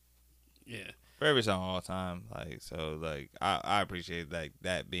 Yeah. Favorite song all time. Like, so, like, I appreciate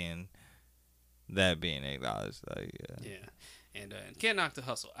that being acknowledged. Like, yeah. And Can't Knock the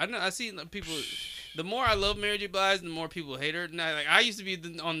Hustle. I see people. The more I love Mary J. Blige, the more people hate her. And I used to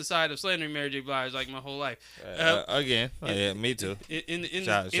be on the side of slandering Mary J. Blige like my whole life. Again, yeah, me too. In this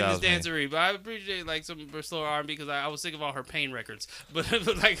dancery, but I appreciate like some slower R&B because I was sick of all her Pain records. But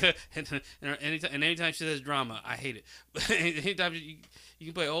like, anytime she says drama, I hate it. But anytime you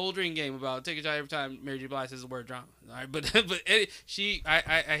can play a whole dream game about take a shot every time Mary J. Blige says the word drama. All right, but I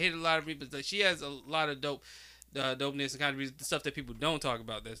hate a lot of people. She has a lot of dopeness and kind of the stuff that people don't talk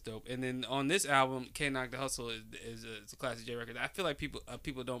about that's dope. And then on this album, Can't Knock the Hustle is a classic J record. I feel like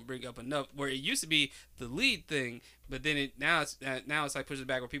people don't bring up enough, where it used to be the lead thing, but then now it's like pushes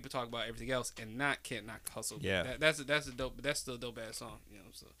back where people talk about everything else and not Can't Knock the Hustle. Yeah, that's a dope, but that's still a dope ass song,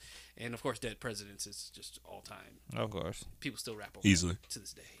 So, and of course, Dead Presidents is just all time. Of course, people still rap over easily to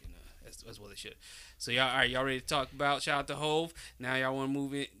this day. As well they should. So y'all, all right, y'all ready to talk about? Shout out to Hove. Now y'all want to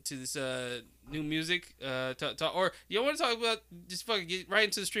move into this new music, or y'all want to talk about just fucking get right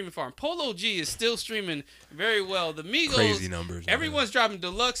into the streaming farm. Polo G is still streaming very well. The Migos, crazy numbers. Everyone's dropping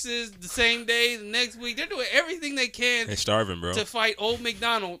deluxes the same day, the next week. They're doing everything they can. They're starving, bro, to fight Old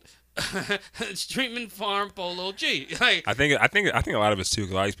McDonald. Streaming farm Polo G. Like, I think a lot of it's too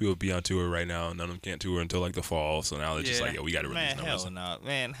because a lot of these people be on tour right now and none of them can't tour until like the fall. So now they're just like, yo, we got to release numbers. No.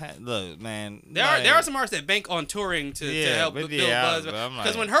 Man, look, man. There are some artists that bank on touring to help build buzz.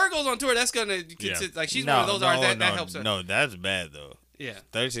 Because when her goes on tour, that's gonna like she's one of those artists that helps her. No, that's bad though. Yeah,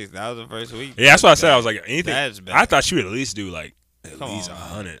 36,000 first week. Yeah, that's what I said. I was like, anything. That's bad. I thought she would at least do like at least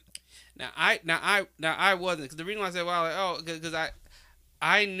 100. Now I wasn't, because the reason why I said because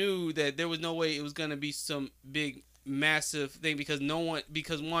I knew that there was no way it was gonna be some big massive thing because no one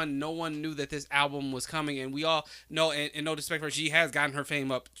knew that this album was coming, and we all know, and no disrespect for her, she has gotten her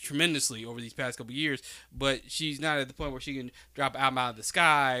fame up tremendously over these past couple years, but she's not at the point where she can drop an album out of the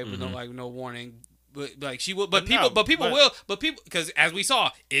sky with no warning. But like she will, But no, because as we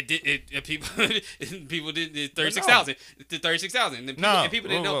saw, people did 36,000 to 36,000. And people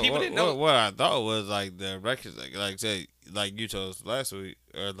didn't know. What I thought was like the records, like you told us last week,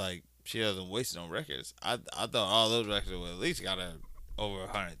 or like she doesn't waste on records. I thought all those records would at least got her over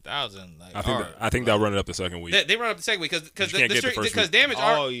 100,000. Like I think they'll run it up the second week. They run up the second week because week. Damage.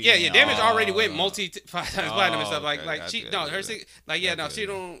 Damage already went 5 times platinum and stuff. She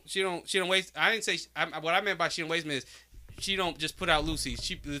don't waste. I didn't say what I meant by she don't waste is she don't just put out loosies.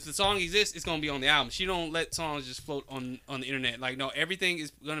 If the song exists, it's gonna be on the album. She don't let songs just float on the internet. Like no, everything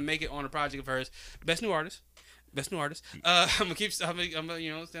is gonna make it on a project of hers. Best new artist. I'm gonna keep. I'm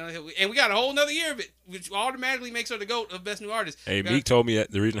gonna stand on the hill. And we got a whole nother year of it, which automatically makes her the GOAT of best new artist. Hey, Meek told me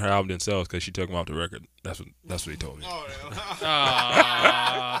that the reason her album didn't sell is because she took him off the record. That's what he told me.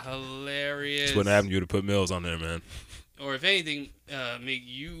 Hilarious. That's what happened to you to put Mills on there, man. Or if anything, Meek,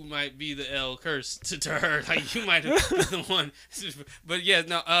 you might be the L curse to her. Like you might have been the one. But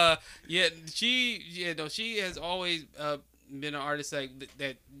she has always been an artist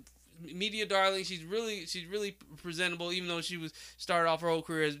that. Media darling, she's really presentable, even though she was started off her whole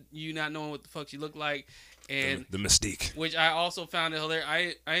career as you not knowing what the fuck she looked like, and the mystique, which I also found it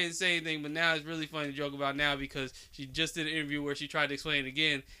hilarious. I didn't say anything, but now it's really funny to joke about now because she just did an interview where she tried to explain it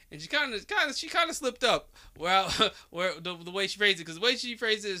again, and she kind of slipped up. Well, where the way she phrased it, because the way she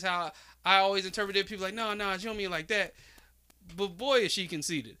phrased it is how I always interpreted people like, no, she don't mean it like that. But boy, is she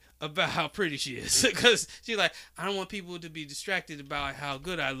conceited about how pretty she is. Because she's like, I don't want people to be distracted about how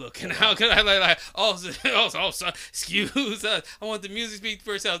good I look and how good I look. So, excuse us. I want the music to speak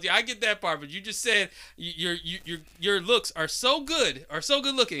for itself. Yeah, I get that part, but you just said your looks are so good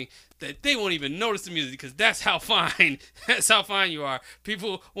looking that they won't even notice the music because that's how fine you are.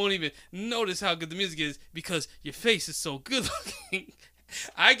 People won't even notice how good the music is because your face is so good looking.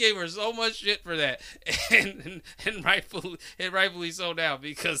 I gave her so much shit for that, and rightfully so now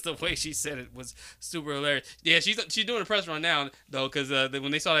because the way she said it was super hilarious. Yeah, she's doing a press run now though because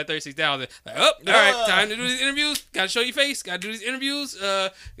when they saw that 36,000, like, all right, time to do these interviews. Got to show your face. Got to do these interviews.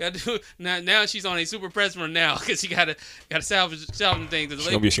 Got to do now. She's on a super press run now because she got to salvage things.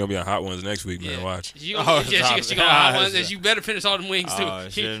 She's gonna be on Hot Ones next week, man. Watch. She gonna Hot Ones, and you better finish all them wings too.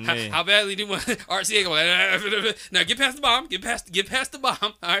 How badly do RCA go? Now get past the bomb. Get past the bomb.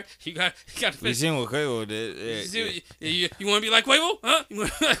 All right, you got to finish. You seen what Quavo did? You want to be like Quavo? Huh? You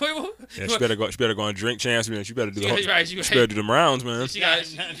want to be like Quavo? Yeah, she better go on Drink Champs, man. She better do she better do them rounds, man. She got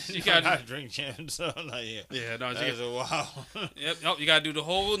Drink Champs. So like, that's a wow. Yep. Nope, you got to do the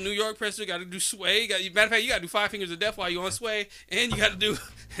whole New York press. You got to do Sway. Matter of fact, you got to do 5 Fingers of Death while you on Sway, and you got to do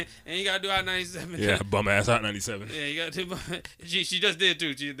Hot 97. Yeah, bum ass Hot 97. Yeah, you got to do. She just did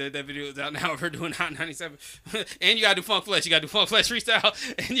too. That video is out now of her doing Hot 97, and you got to do Funk Flesh. You got to do Funk Flesh freestyle.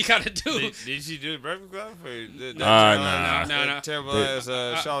 And you gotta do. Did she do the Breakfast Club? No. Terrible ass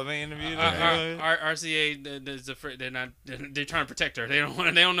Charlamagne interview. RCA, they're trying to protect her. They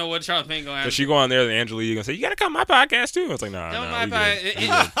don't know what Charlamagne gonna have. Does she go on there? And Angela Yee gonna say, "You gotta come on my podcast too." It's like,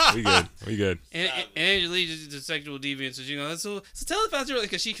 we good. And Angela Yee is a sexual deviant, so so tell us about her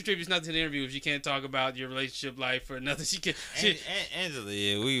because she contributes nothing to the interview if she can't talk about your relationship life or nothing. She can. Angela,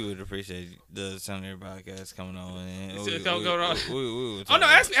 we would appreciate the Sunday podcast coming on. We would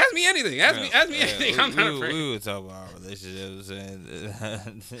ask me anything. Ask me anything. I'm not afraid. We would talk about our relationships,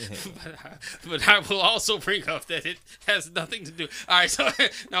 but I will also bring up that it has nothing to do. All right, so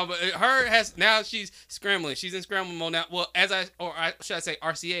no, but now she's scrambling. She's in scramble mode now. Well, should I say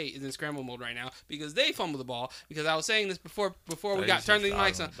RCA is in scramble mode right now because they fumbled the tall because I was saying this before we got turned these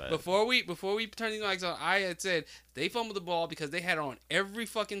mics on. Before we turned these mics on, I had said they fumbled the ball because they had her on every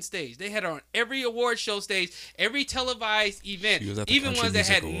fucking stage. They had her on every award show stage, every televised event, even ones that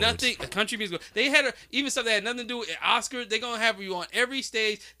had nothing. Country music. They had her even stuff that had nothing to do with Oscar. They're gonna have you on every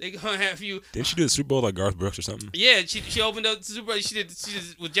stage. They're gonna have you. Didn't she do the Super Bowl like Garth Brooks or something? Yeah, she opened up the Super Bowl. She did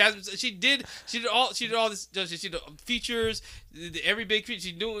with Jasmine. She did all this. She did features. Every big feature.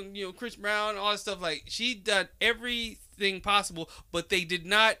 She doing Chris Brown, all that stuff. Like she did everything possible, but they did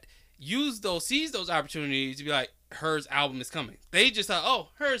not seize those opportunities to be like, hers album is coming. They just thought, oh,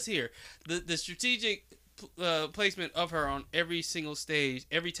 hers here. The strategic placement of her on every single stage,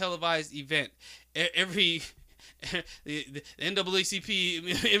 every televised event, every the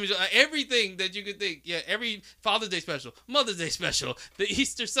NAACP image, everything that you could think. Yeah, every Father's Day special, Mother's Day special, the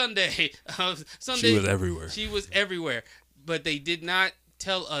Easter Sunday, Sunday. She was everywhere. She was everywhere, but they did not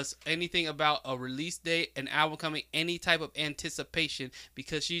tell us anything about a release date, an album coming, any type of anticipation,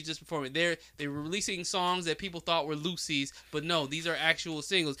 because she's just performing. They're releasing songs that people thought were loosies, but no, these are actual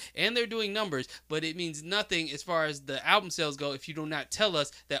singles, and they're doing numbers, but it means nothing as far as the album sales go if you do not tell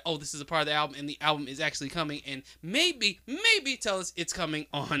us that, oh, this is a part of the album and the album is actually coming, and maybe tell us it's coming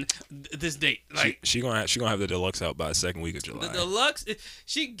on this date. Like she gonna have the deluxe out by the second week of July. the deluxe,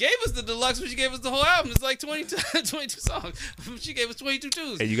 she gave us the deluxe, but she gave us the whole album. It's like 22 songs. She gave us 22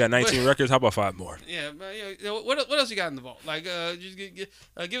 twos. Hey, you got 19 records. How about 5 more? Yeah, but what else you got in the vault? Like, just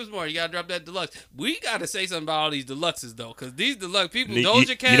give us more. You gotta drop that deluxe. We gotta say something about all these deluxes though, because these deluxe people,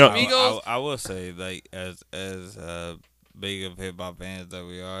 Doja Cat, Migos. I will say, like, as big of hip hop fans that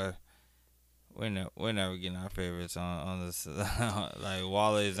we are, we're never getting our favorites on this. Like,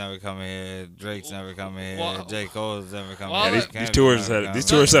 Wally's never coming here, Drake's never coming here, J. Cole's never coming here. These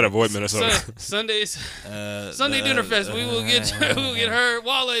tours said avoid Minnesota. Sunday Dinner Fest. We will get her.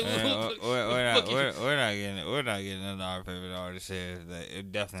 Wale. We're not getting none of our favorite artists here.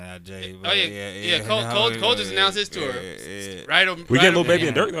 Definitely not Jay. But Cole just announced his tour. Right over. We get Lil Baby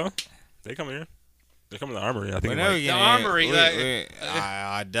and Dirk though. They coming here. They come to the Armory. I think. The Armory.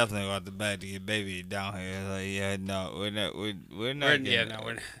 I definitely want the back to get Baby down here. Like, yeah, no, we're not getting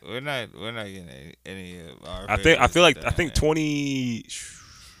any of our. I think 20.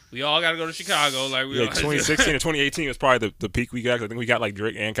 We all got to go to Chicago. Like 2016 or 2018 was probably the peak we got. I think we got like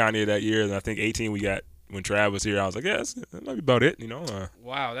Drake and Kanye that year, and I think 18 we got when Trav was here. I was like, yeah, that might be about it.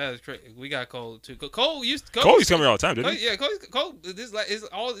 Wow, that is crazy. We got Cole too. Cole used to come here all the time, didn't he? Yeah, Cole.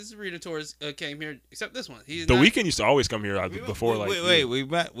 All his arena tours came here except this one. The Weeknd used to always come here before.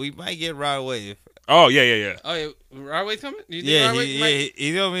 We might get Rod Wave. Oh yeah. Oh yeah, Rod Wave coming? He's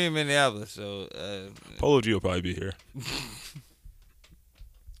gonna be in Minneapolis, so Polo G will probably be here.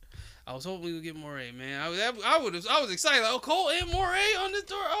 I was hoping we would get Morey, man. I was excited. Like, oh, Cole and Morey on this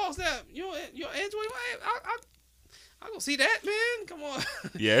tour. Oh, snap! You Andrew, I go see that, man. Come on.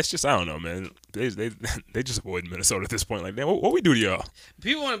 Yeah, it's just I don't know, man. They just avoid Minnesota at this point. Like, man, what we do to y'all?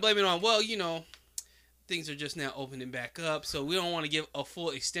 People want to blame it on things are just now opening back up, so we don't want to give a full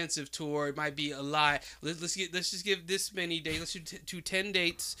extensive tour. It might be a lie. Let's just give this many days. Let's do 10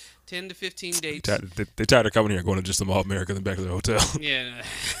 dates, 10 to 15 dates. They tired of coming here and going to just the Mall of America and back to their hotel. Yeah. No.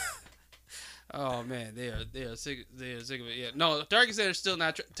 Oh man, they are sick. They are sick of it. Yeah, no, Target Center is still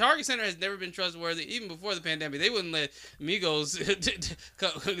not. Target Center has never been trustworthy, even before the pandemic. They wouldn't let Migos.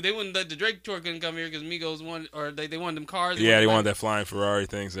 They wouldn't let the Drake tour couldn't come here because Migos wanted, or they wanted them cars. They wanted that flying Ferrari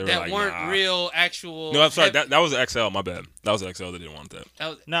things. They were that weren't real, actual. No, I'm sorry. That was the XL. My bad. That was the XL that didn't want that.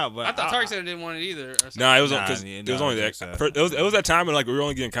 But I thought Target Center didn't want it either. No, it was because it was only the XL. It was that time when we were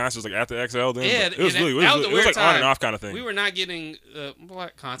only getting concerts like after the XL. Then yeah, it was like on and off kind of thing. We were not getting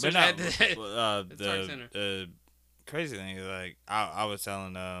black concerts at the Target Center. Crazy thing is, like, I was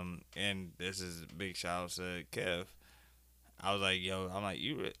telling and this is a big shout out to Kev. I was like, yo, I'm like,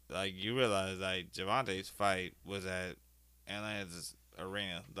 you realize like Javante's fight was at Atlanta's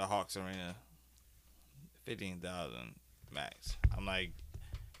arena, the Hawks arena, 15,000 max.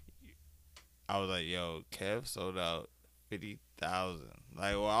 I was like, yo, Kev sold out 50,000.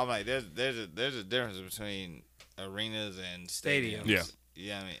 Like, well, I'm like, there's a difference between arenas and stadiums. Yeah.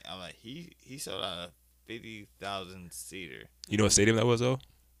 Yeah, I mean, I'm like, he sold out a 50,000 seater. You know what stadium that was though?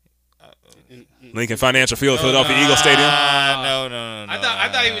 Lincoln Financial Field, Philadelphia Eagles Stadium. No. I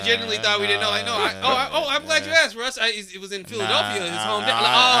thought he genuinely thought we didn't know. Like, no. I'm glad you asked, Russ. It was in Philadelphia, his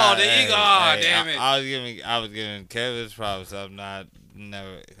hometown. The Eagles. Oh, damn it. I was giving Kevin's props. I'm not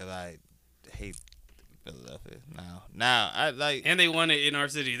never because I hate Philadelphia now. I like, and they won it in our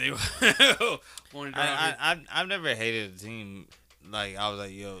city. They won it. I've never hated a team. Like, I was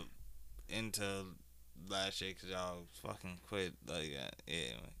like, yo, into last year because y'all fucking quit. Like,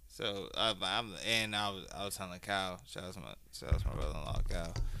 yeah. So I was telling Kyle, shout out to my brother-in-law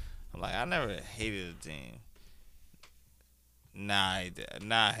Kyle. I'm like, I never hated a team. I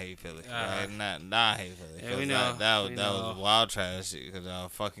hate Philly. Right? I hate Philly. Yeah, we know. That was wild trash because y'all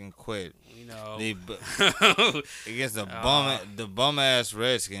fucking quit. We know. Against the bum ass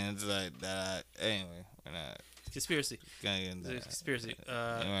Redskins like that. Anyway, we're not. Conspiracy. Conspiracy.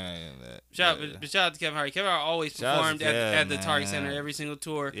 Shout out to Kevin Hart. Kevin Hart always performed at the Target Center every single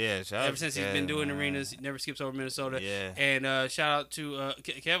tour. Yeah, ever since he's been doing arenas, he never skips over Minnesota. Yeah. And shout out to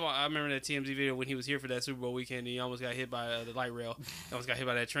Kevin. I remember that TMZ video when he was here for that Super Bowl weekend. He almost got hit by the light rail. He almost got hit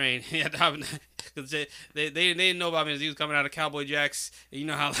by that train. He had to hop in because they didn't know about him. He was coming out of Cowboy Jacks. And you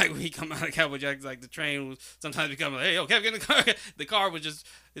know how like when he come out of Cowboy Jacks, like the train was sometimes become like, hey, yo, Kevin, get in the car.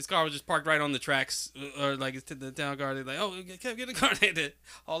 His car was just parked right on the tracks, or like the town car. They're like, "Oh, Kev, get in the car." They had to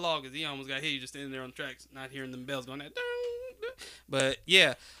haul off because he almost got hit. You just standing there on the tracks, not hearing them bells going. That, But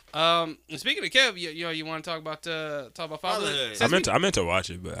yeah. Speaking of Kev, you want to talk about fatherhood? Fatherhood. I meant to watch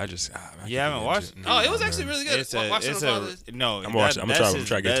it, but I just I You haven't can't watched get it? into Oh, it was actually really good. Watching Fatherhood. No. I'm gonna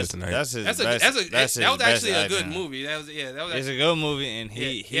try to get to it tonight. That's his That best. That's his was actually best a good acting. movie. That was It's actually, a good movie, and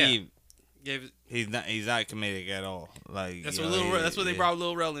he gave it- he's not comedic at all. Like that's you what know, that's what they brought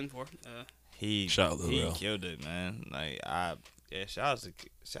Lil Rel in for. He Shout out Lil he Rel. killed it, man. Like shout out to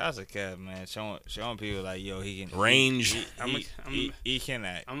Kev, man. Showing people like he can Range. He can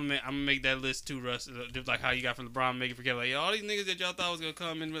act. I'm gonna make that list too, Russ. Just like how you got from LeBron, make it forget. Like all these niggas that y'all thought was gonna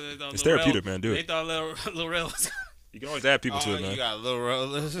come in with it. It's therapeutic, man. Do They it. thought Lil Rel was. You can always add people to it, You man. got Lil Rel.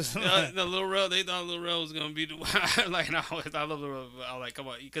 The Lil Rel, they thought Lil Rel was gonna be the like. No, I love Lil Rel. But I was like, come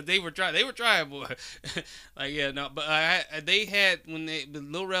on, because they were trying, boy. Like yeah, no, but they had but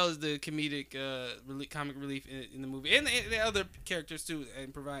Lil Rel is the comedic comic relief in the movie, and the other characters too,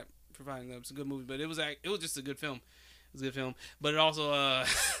 and providing them some good movies. But it was just a good film. It was a good film, but it also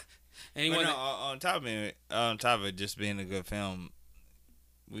anyone. On top of it just being a good film,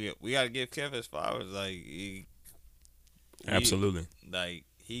 we got to give Kev his flowers. Like Absolutely. Like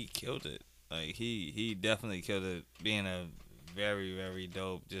he killed it. Like he definitely killed it, being a very, very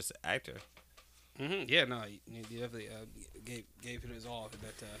dope just actor. Yeah, no, he definitely gave it his all.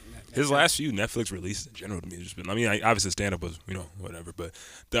 His last few Netflix releases in general to me has just been. I mean, obviously stand up was whatever, but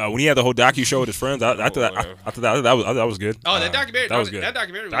when he had the whole docu show with his friends, I thought that was good. Oh, that documentary. That was good. That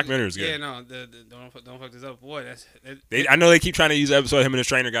documentary was good. Yeah, no, don't fuck this up, boy. I know they keep trying to use the episode. Him and his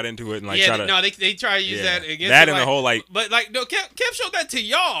trainer got into it and they try to use that against that him, and the whole like. But like no, Kev showed that to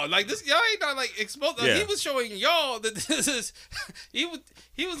y'all. Like this, y'all ain't not like exposed. Like, Yeah. He was showing y'all that this is. He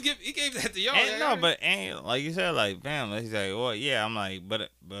gave that to y'all. And like you said, like fam, he's like, well, yeah, I'm like, but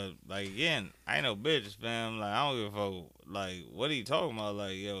like again, I ain't no bitch, fam. Like I don't give a fuck. Like what are you talking about?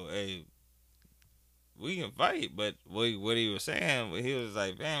 Like yo, hey, we can fight, but what he was saying, he was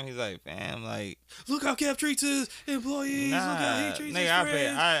like, fam, like look how Kev treats his employees. Look how he treats his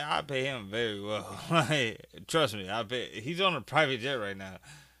friends. I pay him very well. Like trust me, he's on a private jet right now.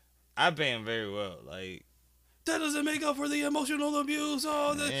 I pay him very well. Like that doesn't make up for the emotional abuse.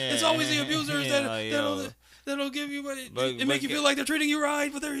 It's always the abusers that'll give you money and make you feel like they're treating you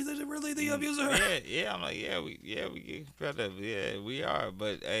right, but they're really the abuser. Yeah. I'm like, we get credit. Yeah, we are.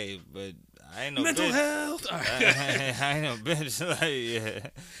 But hey, I ain't no mental bitch. health. I ain't no bitch.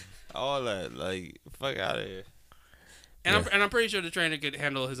 Like all that. Like fuck out of here. And I'm pretty sure the trainer could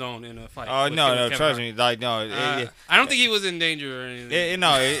handle his own in a fight. Oh with no, Kevin trust Hart. me. Like no, I don't think he was in danger or anything.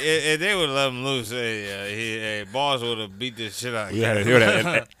 if they would have let him loose, Balls would have beat the shit out of him. He would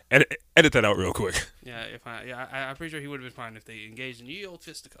have edit that out real quick. Yeah, I'm pretty sure he would have been fine if they engaged in ye old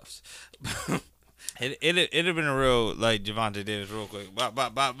fisticuffs. It'd have been a real like Javante Davis real quick.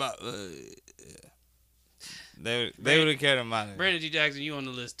 They would have carried him out of there. Brandon G. Jackson, you on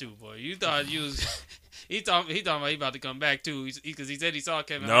the list too, boy. You thought you was. He thought about he about to come back too, because he said he saw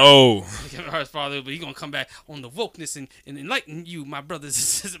Kevin Hart's father, but he gonna come back on the wokeness and enlighten you, my brothers and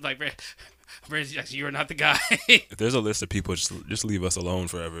sisters. Like Brandon T. Jackson, you are not the guy. If there's a list of people, just leave us alone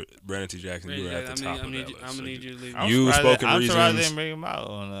forever. Brandon T. Jackson, you were at the top of that list. I'm gonna need you to leave. You spoken I'm reasons. surprised they didn't bring him out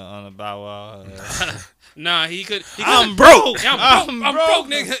on the Bow Wow. Nah, he could. I'm broke. I'm broke,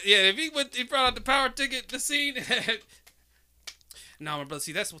 nigga. Yeah, if he brought out the power ticket, the scene. Nah, my brother.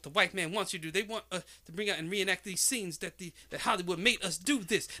 See, that's what the white man wants you to do. They want to bring out and reenact these scenes that Hollywood made us do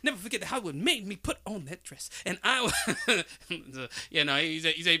this. Never forget that Hollywood made me put on that dress, and I. Yeah, no, he saw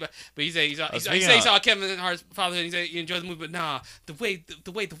Kevin Hart's fatherhood. He said he enjoyed the movie, but nah, the way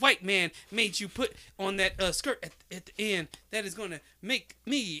the white man made you put on that skirt at the end, that is gonna make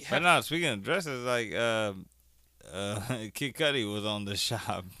me. But no, speaking of dresses, like Kid Cudi was on the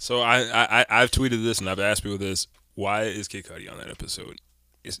shop. So I've tweeted this and I've asked people this. Why is Kid Cudi on that episode?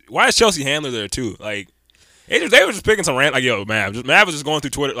 Why is Chelsea Handler there too? Like, they were just picking some rant. Like, yo, Mav was just going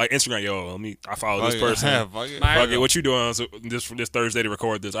through Twitter, like Instagram. Yo, I follow this person. Fuck it. Fuck it, what you doing this Thursday to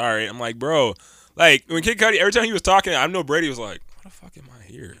record this? All right, I'm like, bro, like when Kid Cudi, every time he was talking, I know Brady was like, why the fuck am I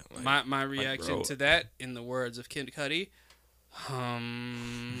here? Like, my reaction to that, in the words of Kid Cudi,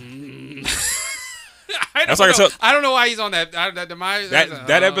 I don't know why he's on that.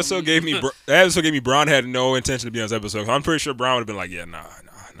 That episode gave me Braun had no intention to be on this episode. I'm pretty sure Braun would have been like, yeah, nah.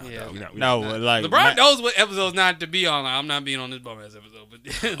 Like LeBron knows what episodes not to be on. Like, I'm not being on this bum ass episode. But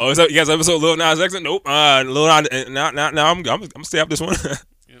oh, is that you guys episode Lil Nas X? Nope. Lil Nas. Now I'm gonna stay up this one.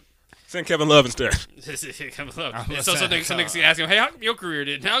 Send Kevin Love instead. So niggas can ask him, hey, how come your career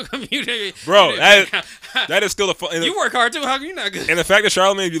didn't? How come you didn't? Bro, that is still the fun. You work hard too. How come you're not good? And the fact that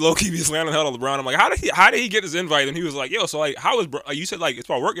Charlamagne be low key be slamming the hell out of LeBron, I'm like, how did he get his invite? And he was like, yo, so like, how is you said like it's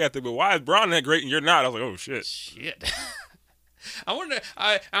about work ethic, but why is Bron that great and you're not? I was like, oh shit. I wonder.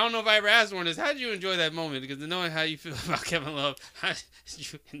 I don't know if I ever asked one this. How did you enjoy that moment? Because knowing how you feel about Kevin Love, how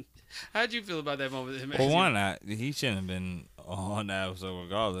did you feel about that moment? Well, one, he shouldn't have been on that episode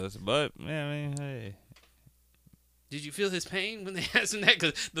regardless. But yeah, I mean, hey. Did you feel his pain when they asked him that?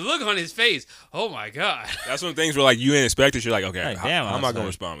 Because the look on his face, oh my God. That's when things were like you didn't expect it. You're like, okay, damn, how am I gonna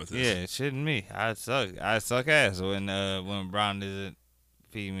respond with this? Yeah, it shouldn't me. I suck ass when Brown isn't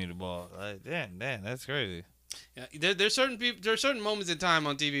feeding me the ball. Like, damn, that's crazy. Yeah, there's certain people. There are certain moments in time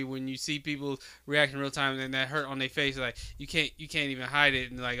on TV when you see people react in real time, and that hurt on their face. Like you can't even hide it,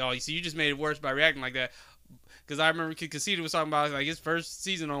 and like, oh, you see, you just made it worse by reacting like that. Because I remember Conceited was talking about like his first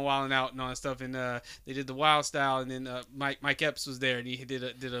season on Wild 'N Out and all that stuff, and they did the Wild Style, and then Mike Epps was there, and he did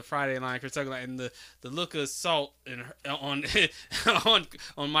a Friday line, Chris Tucker line, and the look of salt on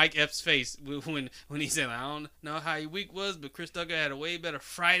on Mike Epps' face when he said, I don't know how your week was, but Chris Tucker had a way better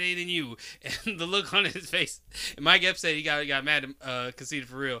Friday than you, and the look on his face. And Mike Epps said he got mad at Conceited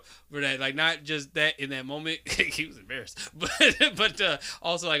for real for that, like not just that in that moment, he was embarrassed, but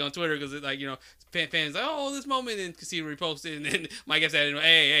also like on Twitter because like fans like, oh, this moment, and Conceited reposted, and then Mike Epps said,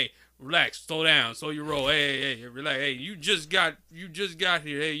 hey, relax, slow down, slow your roll, hey, relax, hey, you just got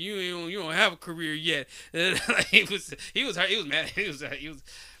here, hey, you don't have a career yet. he was hurt, he was mad, he was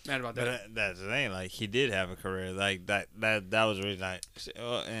mad about that. But that's the thing, like he did have a career, like that was really like,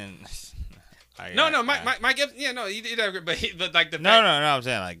 and. Mike Epps, yeah, no, he did have a career, but like the no, I'm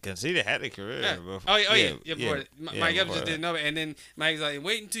saying like Conceited had a career. Yeah. Before. Before Mike Epps just didn't know it, and then Mike's like,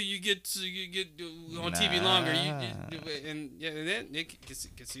 wait until you get on TV longer, and then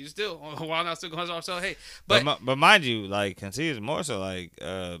Conceited still while not still going off. So hey, but mind you, like Conceited is more so like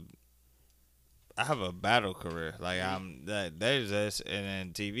I have a battle career, like there's this, and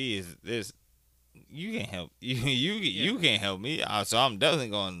then TV is this. You can't help you can't help me. So I'm definitely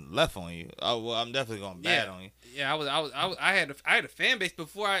going left on you. I'm definitely going bad on you. Yeah, I had a fan base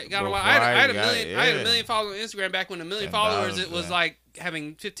before I got on. I had a million followers on Instagram back when a million followers it was like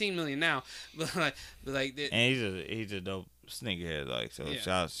having 15 million now. But like and he's a dope sneakerhead, like, so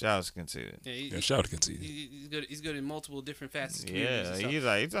shout out to Conceited. Yeah, shout out to Conceited. He's good in multiple different facets. Yeah,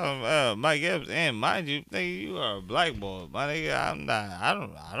 he's talking Mike Epps, and mind you, nigga, you are a black boy, my nigga. I'm not. I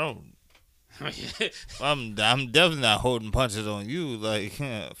don't. I'm definitely not holding punches on you. Like,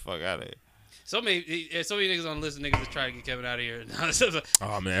 fuck out of here. So many niggas on the list of niggas that try to get Kevin out of here.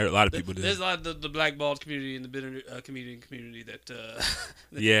 Oh man, a lot of people do. There's a lot of the blackballed community and the bitter community that.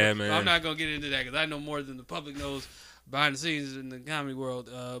 Yeah, man. I'm not gonna get into that because I know more than the public knows behind the scenes in the comedy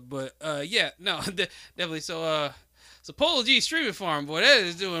world. Yeah, no, definitely. So Polo G streaming farm, boy, that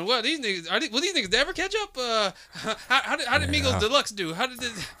is doing well. These niggas will these niggas ever catch up? How did Migos Deluxe do? How did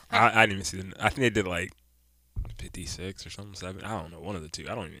this? I didn't even see them. I think they did like 56 or something, 7. I don't know, one of the two.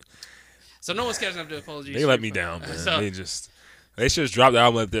 I don't even. So no one's catching up to Polo G. They let me down, man. They should just drop the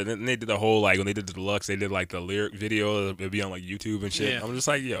album. And they did the whole like when they did the deluxe, they did like the lyric video. It'd be on like YouTube and shit. Yeah. I'm just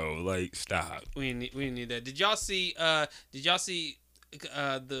like, yo, like stop. We need that. Did y'all see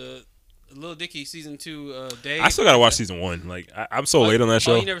the Lil Dicky season 2 day? I still gotta watch season 1. Like I'm so late on that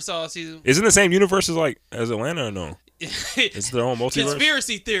show. Oh, you never saw season? Is it in the same universe as Atlanta or no? It's their own multiverse.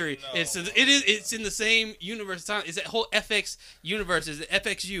 Conspiracy theory. No. It's in the same universe. It's that whole FX universe. Is it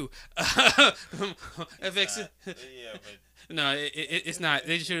FXU? FX. Yeah, but no, it's not.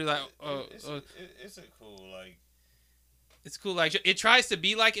 They just like. It's a cool like. It's cool. Like it tries to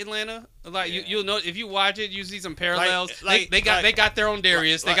be like Atlanta. Like you'll know if you watch it, you see some parallels. They got their own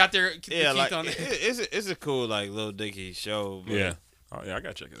Darius. They got their Keith on it. It's a cool like Lil Dicky show. But, yeah. Oh yeah, I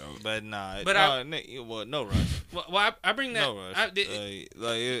gotta check it out. But nah. No rush. Well, I bring that. No rush.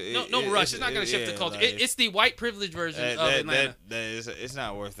 No rush. It's not gonna shift the culture. It's the white privilege version of Atlanta. It's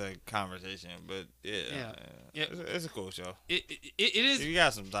not worth a conversation. But yeah. It's a cool show. It is. If you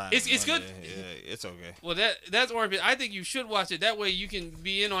got some time. It's good. Yeah, it's okay. Well, that's Orange. I think you should watch it. That way you can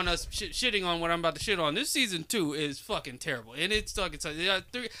be in on us shitting on what I'm about to shit on. This season 2 is fucking terrible, and it's fucking.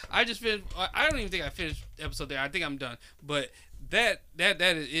 I just finished. I don't even think I finished episode there. I think I'm done. But that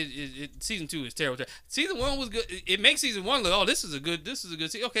is season 2 is terrible. Season 1 was good. It makes season 1 look, oh, this is a good season.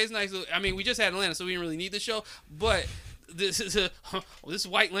 Okay, it's nice. I mean, we just had Atlanta, so we didn't really need the show, but. This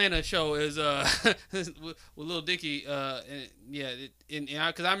White Atlanta show is with Lil Dicky because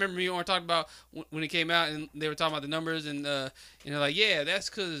I remember you were talking about when it came out and they were talking about the numbers and they're like, yeah, that's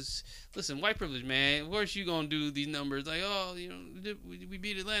because listen, white privilege, man. Of course you gonna do these numbers like, oh, we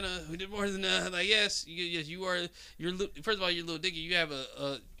beat Atlanta, we did more than like yes you are. You're first of all, you're Lil Dicky. You have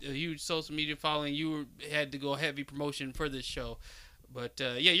a huge social media following. You had to go heavy promotion for this show. But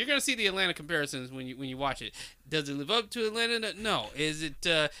yeah, you're gonna see the Atlanta comparisons when you watch it. Does it live up to Atlanta? No. Is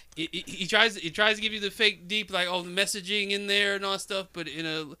it? He tries to give you the fake deep like the messaging in there and all that stuff, but in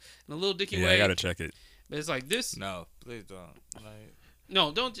a little dicky way. I gotta check it. But it's like this. No, please don't. Like,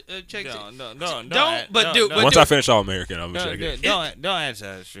 No, don't check it. Once I finish All American, I'm gonna check it. Don't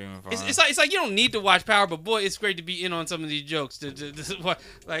answer that streaming. It's like you don't need to watch Power, but boy, it's great to be in on some of these jokes. Just watch.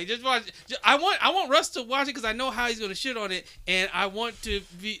 I want Russ to watch it because I know how he's gonna shit on it, and I want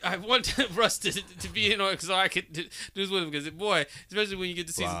Russ to be in on it so I can do this with him. Because boy, especially when you get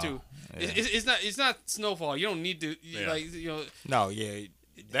to season 2, yeah. it's not Snowfall. You don't need to No, yeah,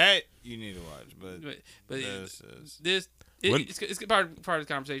 that you need to watch, but this. It's part of the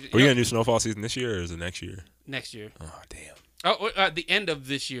conversation. Are we gonna do Snowfall season this year or is it next year? Next year. Oh damn. Oh, the end of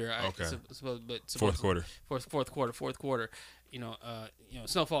this year. Okay. Fourth quarter. Fourth quarter.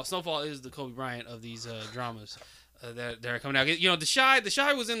 Snowfall is the Kobe Bryant of these dramas that are coming out. The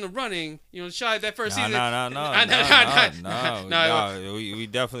Shy was in the running. The Shy that first season. No. We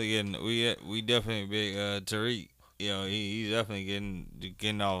definitely getting big Tariq. He's definitely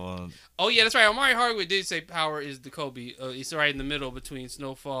getting off on. Oh yeah, that's right. Omari Hardwick did say Power is the Kobe. He's right in the middle between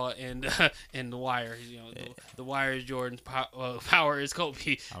Snowfall and The Wire. The Wire is Jordan's. Power is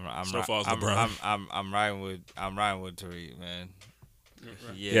Kobe. Snowfall's LeBron. I'm riding with Tariq, man.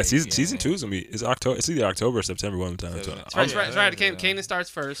 Yeah, season 2 is gonna be October. It's either October or September one time. That's right. Kanan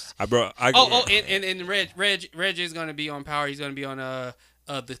starts first. And Reg is gonna be on Power. He's gonna be on the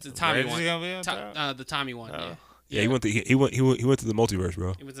Tommy one. The Tommy one. Yeah. Yeah, he went to the multiverse,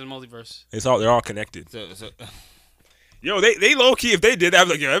 bro. He went to the multiverse. They're all connected. Yo, they low key if they did that, I'd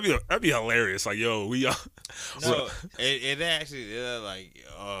be like, yo, that'd be hilarious. Like, yo, we No, it actually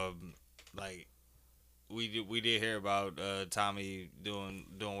like we did hear about Tommy doing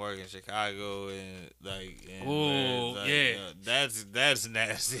work in Chicago that's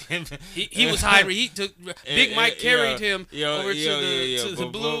nasty. he was hired. He took Big Mike carried him over to the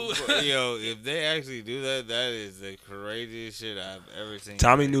blue. If they actually do that, that is the craziest shit I've ever seen.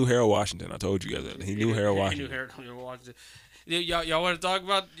 Tommy knew Harold Washington. I told you guys that. He knew Harold Washington. He knew Harold Washington. Y'all want to talk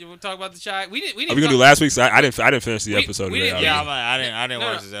about the Shy? We didn't. Are we gonna do last week's? I didn't finish the episode. I didn't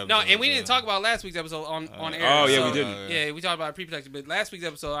watch this episode. No, and we didn't talk about last week's episode on air. Oh yeah, we didn't. Yeah, we talked about pre-protection, but last week's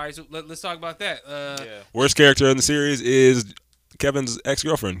episode. All right, so let's talk about that. Worst character in the series is Kevin's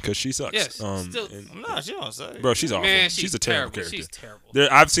ex-girlfriend because she sucks. Yes, no, she don't suck. Bro, she's awful. Man, she's a terrible character. She's terrible.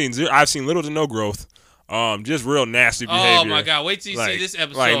 I've seen little to no growth. Just real nasty behavior. Oh my god! Wait till you see this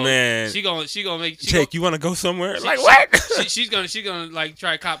episode. Like, man, she gonna make Jake. You want to go somewhere? What? She's gonna like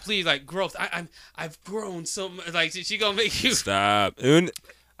try to cop. Please, like growth. I've grown so much. Like she gonna make you stop.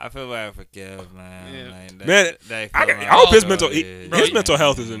 I feel bad for Kev, man. Yeah. I hope his mental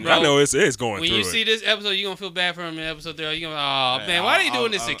health is in. I know it's going when through. When you see this episode, you're gonna feel bad for him in episode 3. You're gonna man, why are they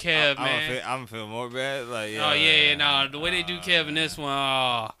doing this to Kev, man? I'm gonna feel more bad. Like the way they do Kev in this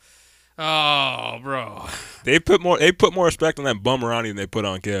one. Oh, bro. They put more respect on that bum Ronnie than they put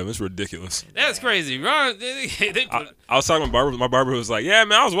on Kev. It's ridiculous. That's crazy. Ron, I was talking to my barber. My barber was like, "Yeah,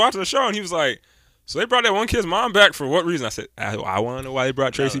 man, I was watching the show," and he was like, "So they brought that one kid's mom back for what reason?" I said, "I want to know why they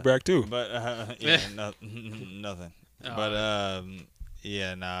brought Tracy back too." But nothing. But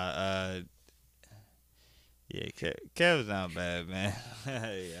Kev's not bad, man.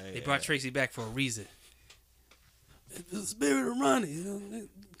 They brought Tracy back for a reason. The spirit of Ronnie,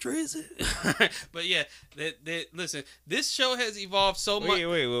 Tracy. But yeah, listen. This show has evolved so much.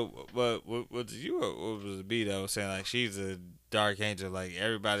 Wait. What was you? What was the B that was saying? Like she's a dark angel. Like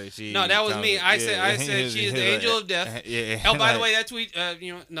everybody. No, that was me. I said she is the angel of death. Yeah. Oh, by the way, that tweet.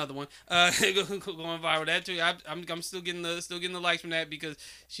 Another one. Going viral. That tweet. I'm still getting the likes from that because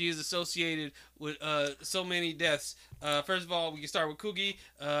she is associated with so many deaths. First of all, we can start with Coogie.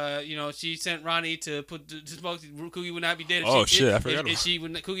 She sent Ronnie to put to smoke. Coogie would not be dead. I forgot.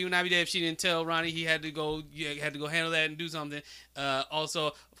 Coogie would not be dead if she didn't tell Ronnie he had to go. Had to go handle that and do something. Also,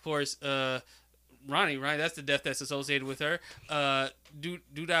 of course, Ronnie. Right, that's the death that's associated with her.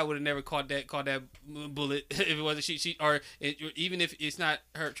 Duda would have never caught that bullet if it wasn't she even if it's not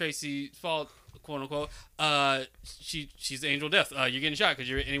her Tracy's fault. "Quote unquote," she's the angel of death. You're getting shot because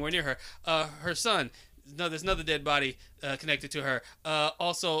you're anywhere near her. Her son. No, there's another dead body connected to her.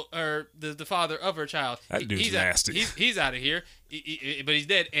 Also, the father of her child. That dude's nasty. He's out of here, but he's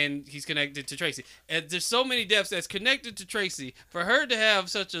dead, and he's connected to Tracy. And there's so many deaths that's connected to Tracy. For her to have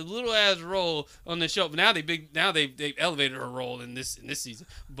such a little ass role on the show, but now they've elevated her role in this season.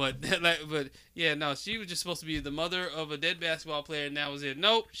 But yeah, no, she was just supposed to be the mother of a dead basketball player, and that was it.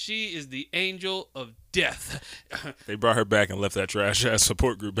 Nope, she is the angel of death. They brought her back and left that trash ass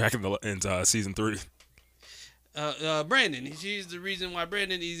support group back in season 3. Brandon. She's the reason why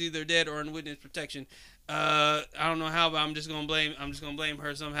Brandon is either dead or in witness protection. I don't know how, but I'm just gonna blame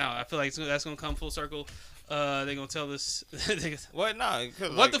her somehow. I feel like that's gonna come full circle. They're gonna tell this. What? No.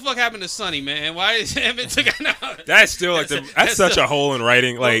 What the fuck happened to Sonny, man? Why is Emmett took out? That's still like that's such a hole in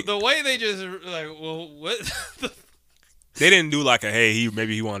writing. Like the way they just like, well, what? they didn't do like a hey,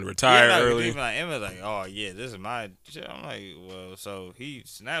 maybe he wanted to retire early. Even like Emma, like, oh yeah, this is my shit. I'm like, well, so he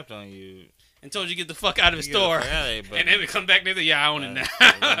snapped on you and told you to get the fuck out of his store, and then we come back and they say, yeah, I own it now.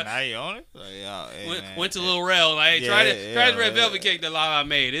 Now you own it? Like, hey, went to Lil Rel, like, try the red velvet cake that Lala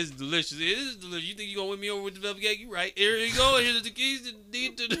made. It's delicious. It is delicious. You think you gonna win me over with the velvet cake? You right. Here you go. Here's the keys.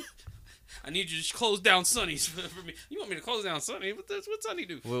 I need you to close down Sonny's for me. You want me to close down Sonny? What Sonny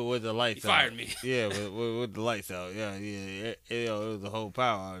do? With the lights out. He fired me. Yeah, with the lights out. Yeah. It was the whole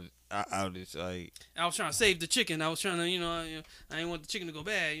power outage. Like, I was trying to save the chicken. I was trying to, I didn't want the chicken to go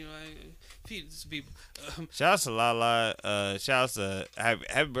bad. I feed it to people. Shout out to Lala. Shout out to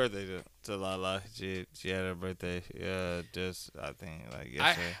happy birthday to Lala. She had her birthday. Just I think like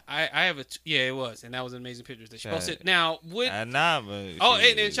yesterday. I have it was, and that was an amazing picture that she posted. Now but and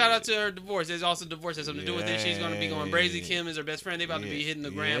shout out to her divorce. There's also divorce has something to do with it. She's going to be going Brazy. Kim is her best friend. They about to be hitting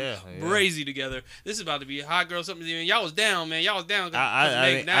the gram Brazy together. This is about to be a hot girl something. Y'all was down, man. Y'all was down.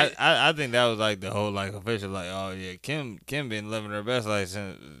 I think that was like the whole like official like, oh yeah, Kim been living her best life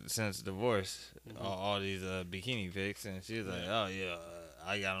since divorce. Mm-hmm. All these bikini pics, and she's like, oh yeah,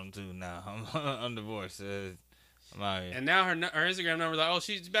 I got them too now. I'm divorced. I'm out here. And now her Instagram number is like, oh,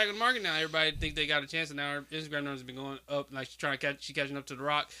 she's back in the market now. Everybody think they got a chance, and now her Instagram numbers have been going up. Like she's catching up to The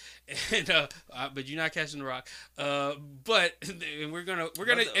Rock, and but you're not catching The Rock. But and we're gonna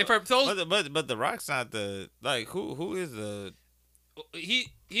and for those, but The Rock's not the like who is the.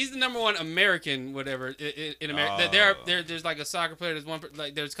 He's the number one American whatever in America. There's like a soccer player. There's one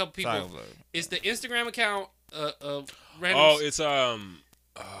like there's a couple people. It's the Instagram account of random. Oh, it's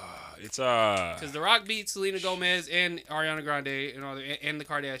because The Rock beat Selena Gomez and Ariana Grande and all and the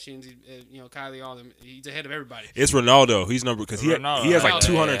Kardashians. Kylie, all them. He's ahead of everybody. It's Ronaldo. He's number because he has like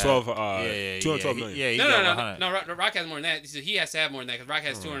 212 million. No, Rock has more than that. He has to have more than that because Rock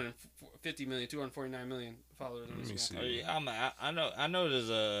has 250 million, 249 million followers on Instagram. I know there's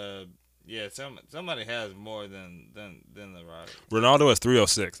somebody has more than The Rock. Ronaldo has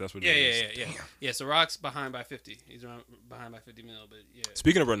 306. That's what. Yeah. So Rock's behind by 50. He's behind by 50 mil. But yeah.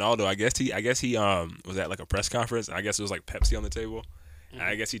 Speaking of Ronaldo, I guess he was at like a press conference. And I guess it was like Pepsi on the table. Mm-hmm. And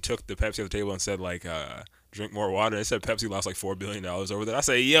I guess he took the Pepsi on the table and said like drink more water. They said Pepsi lost like $4 billion over there. I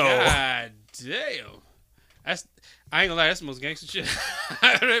say yo. God damn. I ain't gonna lie, that's the most gangster shit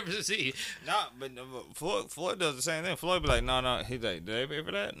I've ever seen. Nah, but Floyd does the same thing. Floyd be like, no. He's like, do they pay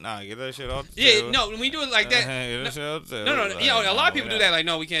for that? Nah, get that shit off the table. Yeah, no, when we do it like that. Get that shit off the no. Like, a lot of people do that. Like,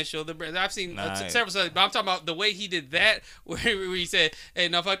 no, we can't show the brand. I've seen several studies, but I'm talking about the way he did that, where he said, hey,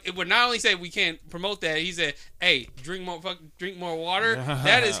 no, fuck. It would not only say we can't promote that, he said, hey, drink more water.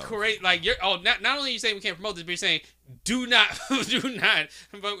 That is great. Like, not only are you saying we can't promote this, but you're saying, do not,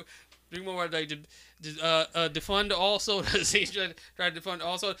 drink more water. Like, defund all sodas. He's trying to defund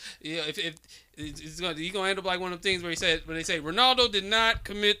all sodas. Yeah, if he's gonna end up like one of the things where when they say Ronaldo did not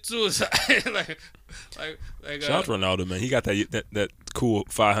commit suicide. like shout out to Ronaldo, man. He got that cool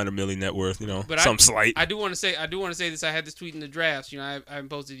 500 million net worth. But slight. I do want to say this. I had this tweet in the drafts. I haven't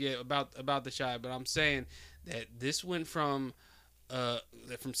posted yet about the shot, but I'm saying that this went from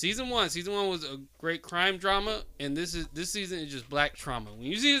season one. Season one was a great crime drama, and this season is just black trauma. When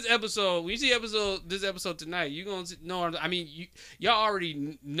you see this episode tonight, you gonna know. I mean, y'all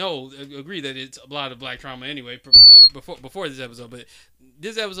already agree that it's a lot of black trauma anyway. Before this episode, but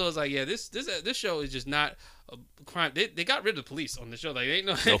this episode is like, yeah, this show is just not a crime. They got rid of the police on the show. Like, they ain't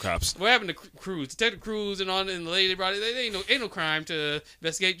no cops. What happened to Cruz, Detective Cruz, and the lady they brought it. Ain't no crime to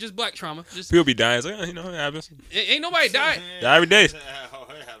investigate. Just black trauma. Just people be dying. It's like, it happens. Ain't nobody died. Die every day.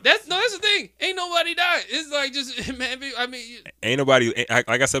 That's the thing. Ain't nobody died. It's like just man. I mean, ain't nobody.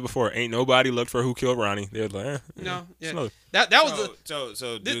 Like I said before, ain't nobody looked for who killed Ronnie. They was like, no, yeah. That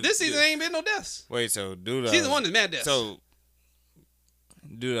was this season ain't been no deaths. Wait, so dude, season one is mad deaths. So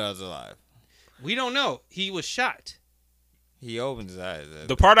dude, I was alive. We don't know. He was shot. He opened his eyes.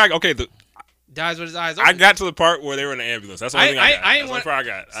 The part dies with his eyes open. I got to the part where they were in the ambulance. That's the only thing I got. That's the part I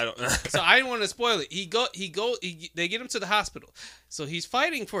got. I don't. So I didn't want to spoil it. They get him to the hospital. So he's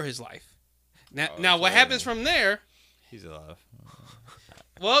fighting for his life. Now what happens from there? He's alive.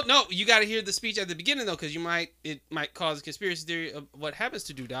 Well, no, you got to hear the speech at the beginning though, because it might cause a conspiracy theory of what happens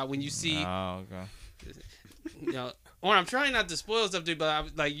to Duda when you see. Oh, okay. Or I'm trying not to spoil stuff, dude, but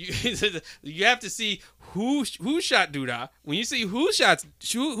you have to see who shot Duda. When you see who shoots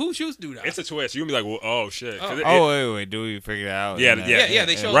Duda. It's a twist. You're gonna be like, well, oh shit. Wait. Do we figure it out? Yeah.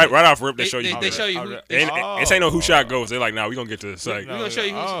 They show right off rip. They show you. They show you. Who, It ain't no who shot goes. They're like, nah, we gonna get to this. Like, we're gonna show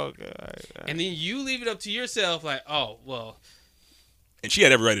you. Okay. And then you leave it up to yourself. Like, oh well. And she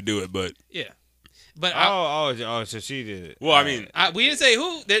had every right to do it, but yeah. But so she did it. well, I mean, we didn't say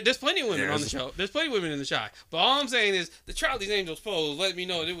who. There's plenty of women on the show. There's plenty of women in the shot. But all I'm saying is the Charlie's Angels pose let me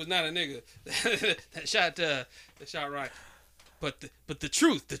know it was not a nigga that shot Ryan. But the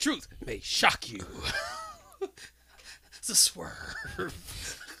truth may shock you. It's a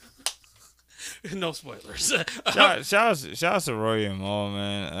swerve. No spoilers. Shout out to Roy and Maul,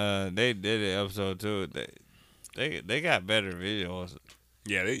 man. They did an episode too. They got better videos.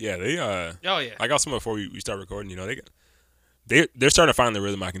 they oh yeah. like I was saying before we start recording, you know, they're starting to find the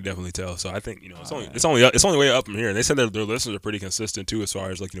rhythm. I can definitely tell. So I think, you know, it's only way up from here. And they said that their listeners are pretty consistent too, as far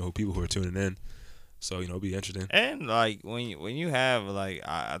as like, you know, people who are tuning in. So, you know, it'll be interesting. And like when you have like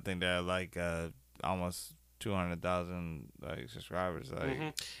I think that like almost 200,000 like subscribers,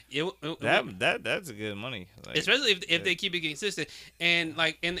 like that's a good money. Like, especially if they keep it consistent and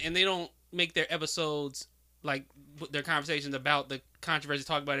like and they don't make their episodes like their conversations about the controversy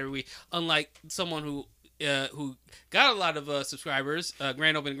talk about every week. Unlike someone who got a lot of subscribers,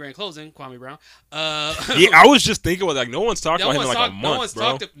 grand opening, grand closing, Kwame Brown. I was just thinking like no one's talked about him in like a month, no one's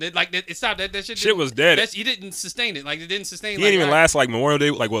bro. Like it stopped. That shit was dead. He didn't sustain it. Like it didn't sustain. He didn't even last like Memorial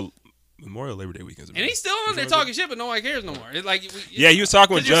Day, like Memorial Labor Day weekends. And he's still on there talking shit, but nobody cares no more. It's like he was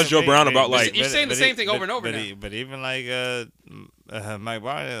talking with Judge Joe Brown about like you're saying the same thing over and over now. But even like Mike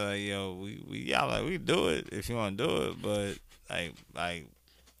Barney, like yo, we do it if you want to do it, but like.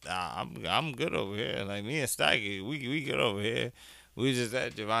 I'm good over here. Like me and Stocky, we good over here. We just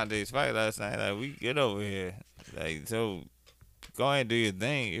at Javante's fight last night. Like we good over here. Like so, go ahead and do your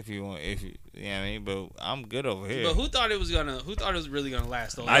thing if you want. If you know what I mean. But I'm good over here. But who thought it was really gonna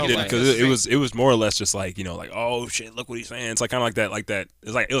last? Though? I didn't, because it was more or less just like, you know, like, oh shit, look what he's saying. It's like kind of like that.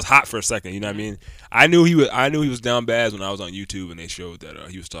 It's like it was hot for a second. You know what I mean? I knew he was down bad when I was on YouTube and they showed that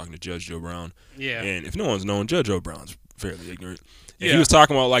he was talking to Judge Joe Brown. Yeah. And if no one's known, Judge Joe Brown's fairly ignorant. And he was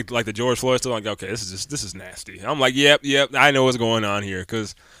talking about like the George Floyd stuff. Like, okay, this is nasty. I'm like, yep, I know what's going on here.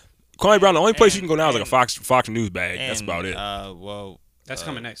 Because Kwame Brown, the only place you can go now is like a Fox News bag. That's about it. That's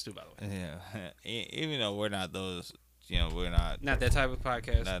coming next too, by the way. Yeah, even though we're not those, you know, we're not that type of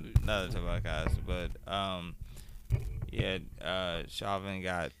podcast. Not that type of podcast, but Chauvin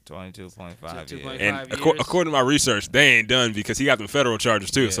got 22.5 years. And according to my research, they ain't done because he got them federal charges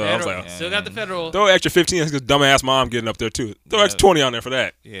too. So I was like, still got the federal. Throw extra 15 because dumbass mom getting up there too. Throw extra 20 on there for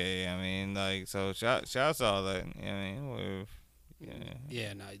that. Yeah. I mean, like, so shout out to all that. You know what I mean,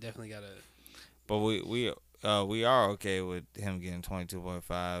 yeah, no, you definitely gotta. But we are okay with him getting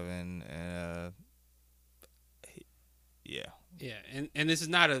 22.5 and yeah. Yeah, and this is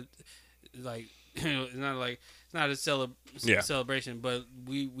not a like it's not a celebration, but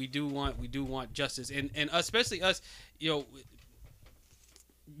we do want justice, and especially us, you know,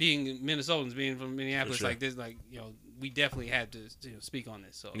 being Minnesotans, being from Minneapolis, sure. like this, like, you know, we definitely had to speak on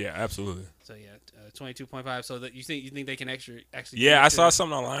this. So yeah, absolutely. So yeah, 22.5. So that you think they can actually? Yeah, I saw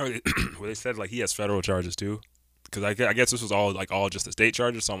something online where they said like he has federal charges too. Because I guess this was all just the state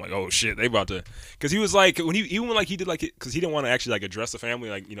charges, so I'm like, oh shit, they about to. Because he was like, when he did like, because he didn't want to actually like address the family,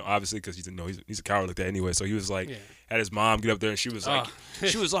 like, you know, obviously because he's a coward like that anyway. So he was like, had his mom get up there and she was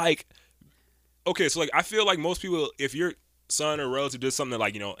like, okay, so like I feel like most people, if your son or relative did something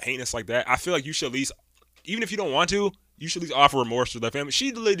like, you know, heinous like that, I feel like you should at least, even if you don't want to, you should at least offer remorse to their family.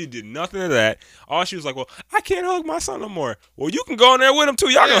 She literally did nothing of that. All she was like, well, I can't hug my son no more. Well, you can go in there with him too.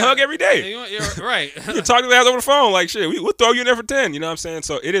 Y'all can hug every day. You're right. You can talk to the ass over the phone. Like, shit, we'll throw you in there for 10. You know what I'm saying?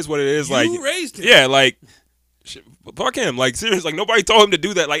 So it is what it is. You raised him. Yeah, like, shit, fuck him. Like, seriously, like, nobody told him to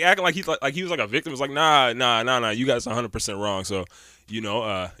do that. Like, acting like he was like a victim. It's like, nah. You guys are 100% wrong. So, you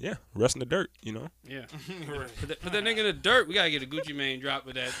know, rest in the dirt, you know? Yeah. Put that nigga in the dirt. We got to get a Gucci Mane drop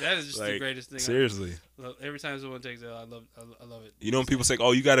with that. That is just like, the greatest thing. Seriously. Every time someone takes it, I love it. You know when people say,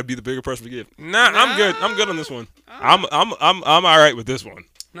 oh, you got to be the bigger person to give. Nah, I'm good. I'm good on this one. I'm all right with this one.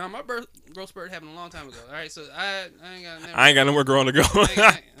 No, my growth spurt happened a long time ago. All right, so I ain't got nowhere growing to go.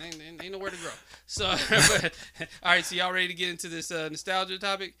 ain't nowhere to grow. So, all right, so y'all ready to get into this nostalgia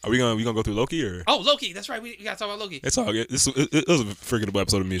topic? Are we gonna go through Loki or? Oh, Loki. That's right. We gotta talk about Loki. It's all good. It was a forgettable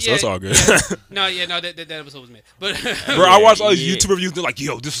episode of me, so it's all good. No, that episode was made. But bro, I watched all these YouTube reviews. They're like,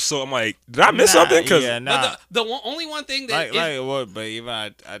 "Yo, this is so." I'm like, "Did I miss something?" Because only one thing that but even I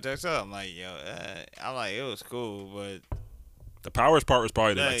texted her, I'm like, "Yo," I'm like, it was cool, but the powers part was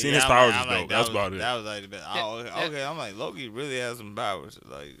probably seeing his powers was dope. That's about it. That was like the best. Okay, I'm like, Loki really has some powers.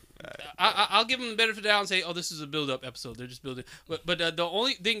 Like, I'll give them the benefit of the doubt and say, oh, this is a build-up episode. They're just building. But the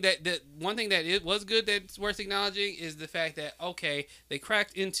only thing one thing that it was good that's worth acknowledging is the fact that, okay, they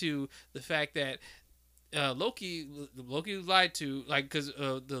cracked into the fact that Loki was lied to, like, because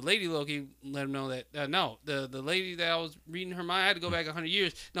the lady Loki let him know that no, the lady that I was reading her mind, I had to go back 100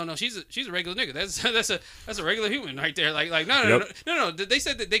 years. No, she's a regular nigga. That's a regular human right there. Like no. They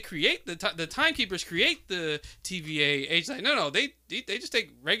said that they create the timekeepers create the TVA age. Like no, they just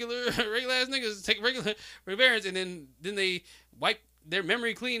take regular ass niggas, take regular variants, and then they wipe their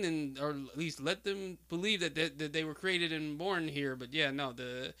memory clean, and or at least let them believe that they were created and born here. But yeah, no,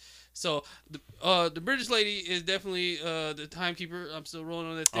 the British lady is definitely the timekeeper. I'm still rolling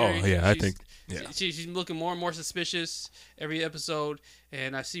on that theory. Oh yeah, I think she's looking more and more suspicious every episode,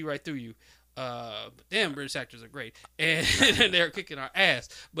 and I see right through you. Damn, British actors are great, and they're kicking our ass.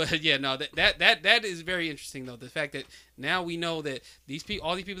 But yeah, no, that is very interesting though. The fact that now we know that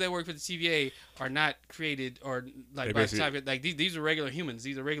all these people that work for the TVA are not created or like by the time, like these are regular humans.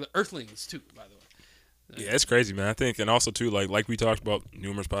 These are regular Earthlings too, by the way. Yeah, it's crazy, man. I think, and also too, like we talked about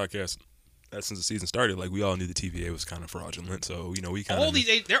numerous podcasts since the season started. Like we all knew the TVA was kind of fraudulent, so we kind of all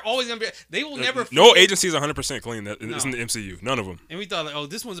these they're always gonna be. They will never. No agency is 100% clean. That is in the MCU. None of them. And we thought like, oh,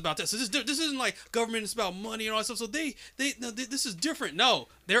 this one's about this. So this isn't like government. It's about money and all that stuff. So this is different. No,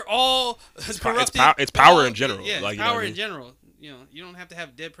 they're all corrupted. It's power in general. Yeah, like, power in general. You don't have to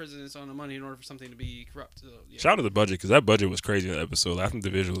have dead presidents on the money in order for something to be corrupt. So, yeah. Shout out to the budget because that budget was crazy in that episode. I think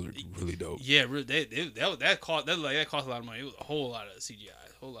the visuals are really dope. Yeah, that cost a lot of money. It was a whole lot of CGI,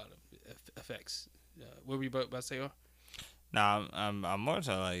 a whole lot of effects. What were you about to say? Nah, I'm more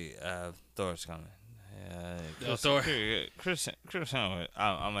so like Thor's coming. Thor. Chris Hemsworth.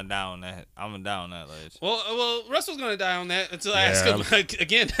 I'm a down that. I'm a down that list. Well, Russell's gonna die on that until I ask him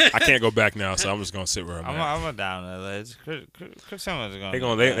again. I can't go back now, so I'm just gonna sit where I'm at. I'm a down that list. Chris Hemsworth is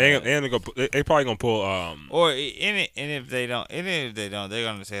gonna. They probably gonna pull. Or if they don't, they're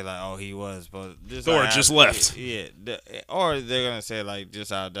gonna say like, oh, he was, but Thor just left. Yeah. Or they're gonna say like,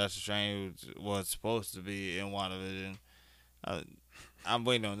 just how Doctor Strange was supposed to be in WandaVision. I'm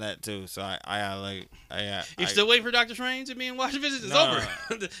waiting on that too, so You're still waiting for Doctor Strange to be in WandaVision? It's over.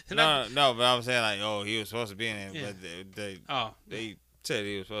 No, but I'm saying like, oh, he was supposed to be in it, but they said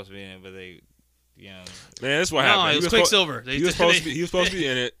he was supposed to be in it, but they, man, that's what happened. No, it was Quicksilver. He was supposed to be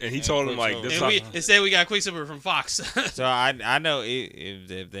in it, and he told him like, this. Instead, we got Quicksilver from Fox. So I know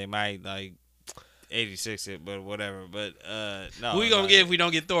if they might like 86 it, but whatever. But no. Who we gonna get if we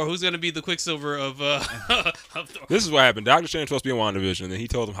don't get Thor? Who's gonna be the Quicksilver of Thor? This is what happened. Doctor Strange was supposed to be in WandaVision, and he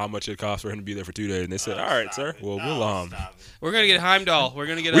told them how much it cost for him to be there for 2 days, and they said, "All right, sir. Well, we're gonna get Heimdall. We're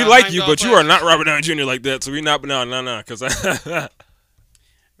gonna get. We like you, but you are not Robert Downey Jr. like that. So we not no, because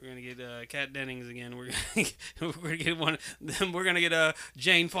we're gonna get Kat Dennings again. We're gonna get one. We're gonna get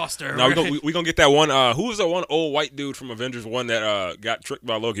Jane Foster. No, we're gonna get that one. Who was that one old white dude from Avengers 1 that got tricked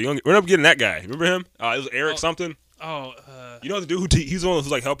by Loki? We're not getting that guy. Remember him? It was Eric something. You know the dude he's the one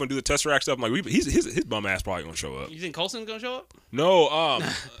who's like helping do the Tesseract stuff. I'm like, his bum ass probably gonna show up. You think Coulson's gonna show up? No,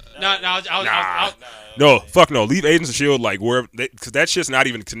 no. Fuck no. Leave Agents of Shield like where because that shit's not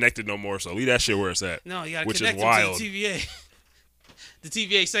even connected no more. So leave that shit where it's at. No, you gotta connect him to the TVA. The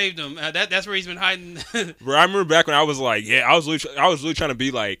TVA saved him. That's where he's been hiding. Bro, I remember back when I was like, I was really trying to be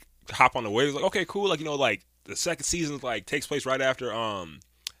like hop on the wave. Like, okay, cool. Like, like the second season like takes place right after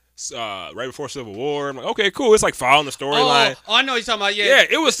right before Civil War. I'm like, okay, cool. It's like following the storyline. Oh, I know what you're talking about. Yeah,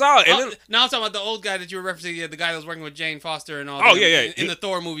 it was solid. And then, now I'm talking about the old guy that you were referencing. The guy that was working with Jane Foster and all. Oh them, yeah. In the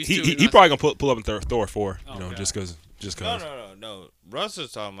Thor movies too. He probably gonna pull up in Thor 4. Just because. No. Russ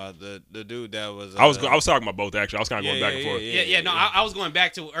was talking about the dude that was. I was talking about both actually. I was kind of going back and forth. Yeah. No, I was going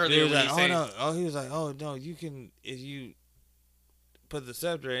back to earlier. He was like, he was like, oh no, you can if you put the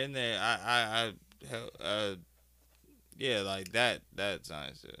scepter in there. Like that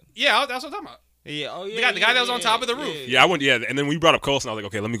sounds good. Yeah, that's what I'm talking about. Yeah, the guy that was on top of the roof. Yeah, I went. Yeah, and then we brought up Coulson. I was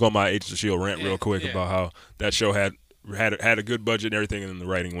like, okay, let me go on my Agents of Shield rant real quick about how that show had a good budget and everything, and then the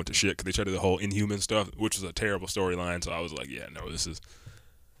writing went to shit because they tried to do the whole Inhuman stuff, which was a terrible storyline. So I was like, yeah, no, this is.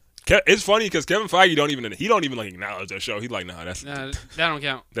 It's funny because Kevin Feige don't even like acknowledge that show. He's like, nah, that don't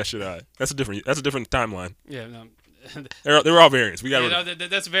count. That should that's a different timeline. Yeah, no. They were all variants. We got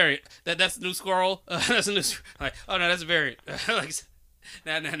that's a variant. That's the new Squirrel. That's a new like. Oh no, that's a variant. Like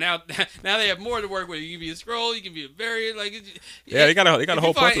now they have more to work with. You can be a scroll. You can be a variant. Like they got a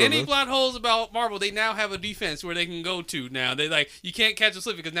whole plethora. Any plot holes about Marvel, they now have a defense where they can go to. Now they like you can't catch a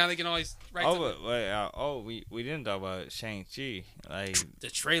slip because now they can always write. We didn't talk about Shang-Chi. Like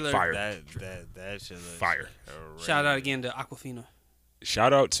the trailer. Fire. That shit looks fire. Shout out again to Aquafina.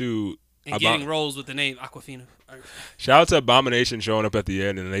 Shout out to And getting roles with the name Aquafina. Shout out to Abomination showing up at the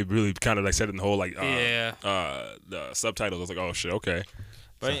end, and they really kind of like said it in the whole like the subtitles. I was like, oh shit, okay.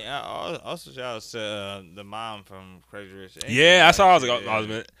 But also shout out to the mom from Crazy Rich Asians. Yeah, I saw. I was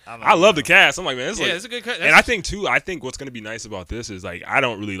like, I love the cast. I'm like, man, it's a good cast. And I think what's gonna be nice about this is like I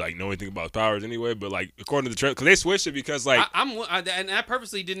don't really like know anything about his powers anyway, but like according to the trailer, because they switched it because like and I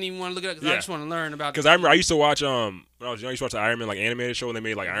purposely didn't even want to look at it because I just want to learn about. Because I remember I used to watch when I was young, I used to watch the Iron Man like animated show, and they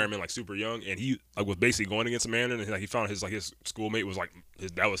made like Iron Man like super young, and he like was basically going against a man, and like he found his schoolmate was like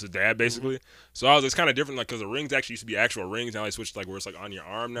that was his dad basically. So it's kind of different like because the rings actually used to be actual rings, now they switched like where it's like on your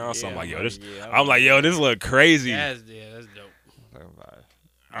arm now. So I'm like, this look crazy. That's dope.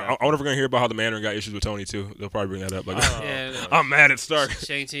 I wonder if we're gonna hear about how the Mandarin got issues with Tony too. They'll probably bring that up. Like, I'm mad at Stark.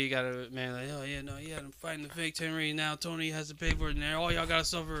 Shang-Chi got a man like, oh yeah, no, yeah, I'm fighting the fake Tenri. Now Tony has to pay for it, and all y'all gotta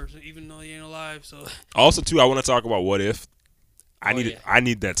suffer, even though he ain't alive. So also too, I want to talk about What If. I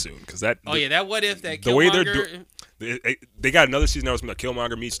need that soon because that. That What If that the way they're doing. They got another season that was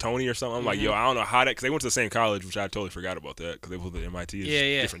Killmonger meets Tony or something. I'm like, yo, I don't know how that because they went to the same college, which I totally forgot about that because they went to MIT.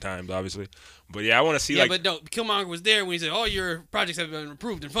 Different times, obviously. But yeah, I want to see but no, Killmonger was there when he said, "All your projects have been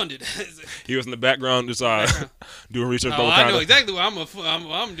approved and funded." He was in the background just doing research. I know exactly what I'm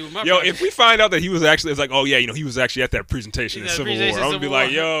doing. My project. If we find out that he was actually, it's like, oh yeah, he was actually at that presentation in Civil War. I'm gonna be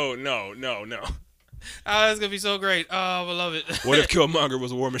like, yo, no. Oh, that's gonna be so great. Oh, I love it. What if Killmonger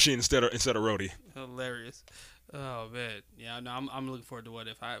was a war machine instead of Rhodey? Hilarious. Oh man, yeah. No, I'm looking forward to What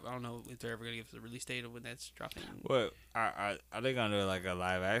If. I don't know if they're ever gonna give us a release date of when that's dropping. What are they gonna do like a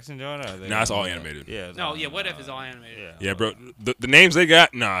live action joint? Nah, it's all animated. Yeah. What If is all animated. Yeah, bro. The names they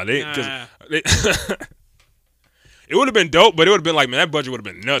got, they. It would have been dope, but it would have been like, man, that budget would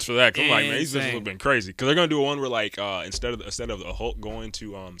have been nuts for that. Cause I'm like, man, these budgets would have been crazy. Because they're gonna do one where like instead of the Hulk going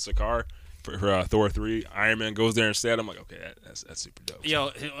to Sakaar. For Thor 3, Iron Man goes there instead. I'm like, okay, that's super dope.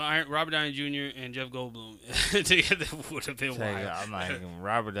 Yo, Robert Downey Jr. and Jeff Goldblum together would have been wild. I'm like,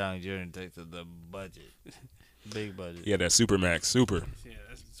 Robert Downey Jr. takes the budget, big budget. Yeah, that's super max, super. Yeah,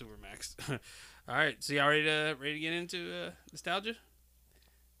 that's super max. All right, so y'all ready to get into nostalgia?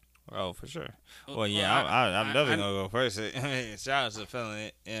 Oh, for sure. Well, yeah, I'm definitely gonna go first. I mean, shout out to feeling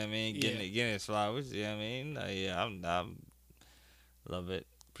it. You know what I mean, getting his flowers. You know what I mean? I'm love it,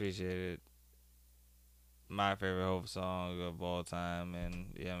 appreciate it. My favorite Hope song of all time, and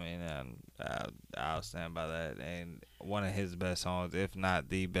I'll stand by that. And one of his best songs, if not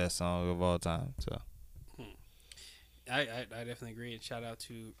the best song of all time. So, I definitely agree. And shout out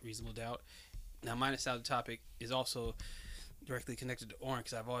to Reasonable Doubt. Now, my nostalgia topic is also directly connected to Oren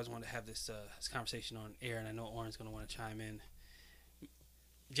because I've always wanted to have this conversation on air, and I know Oren's going to want to chime in.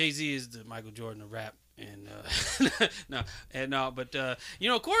 Jay-Z is the Michael Jordan of rap. And but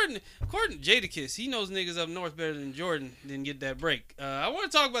according to Jadakiss, he knows niggas up north better than Jordan didn't get that break. I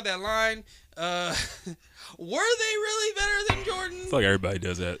want to talk about that line. Were they really better than Jordan? I feel like everybody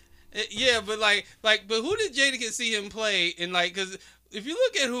does that. Yeah, but but who did Jadakiss see him play? And because if you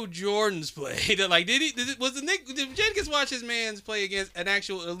look at who Jordan's played, like did Jadakiss watch his man's play against an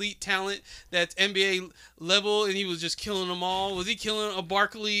actual elite talent that's NBA level, and he was just killing them all? Was he killing a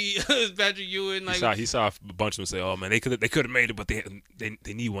Barkley, Patrick Ewing? Like he saw a bunch of them say, "Oh man, they could have made it, but they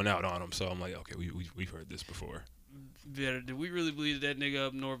need one out on them." So I'm like, okay, we've heard this before. Better? Did we really believe that nigga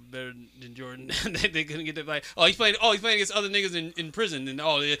up north better than Jordan? They couldn't get that like. He's playing against other niggas in prison, and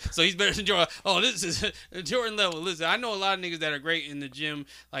so he's better than Jordan. This is Jordan level. Listen, I know a lot of niggas that are great in the gym,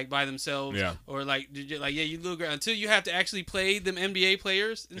 like by themselves, or you look around until you have to actually play them NBA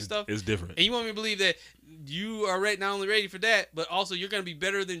players and stuff. It's different. And you want me to believe that you are not only ready for that, but also you're gonna be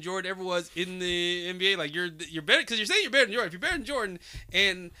better than Jordan ever was in the NBA. Like you're better because you're saying you're better than Jordan. If you're better than Jordan,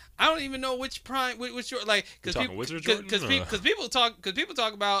 and I don't even know which Jordan, like because people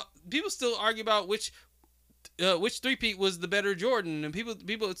still argue about which three-peat was the better Jordan, and people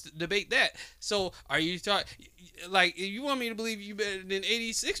debate that. So are you talking like if you want me to believe you better than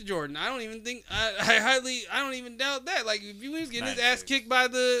 86 Jordan? I don't even think I don't even doubt that. Like if you was getting his ass kicked by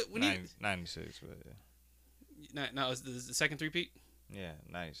the 96, but yeah. No, it's the second three-peat. Yeah,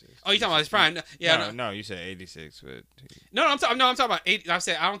 96. Oh, you talking about his prime? Yeah, no, you said 86, but no, I'm talking about 80. I'm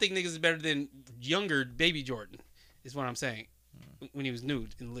saying I don't think niggas is better than younger baby Jordan. Is what I'm saying. When he was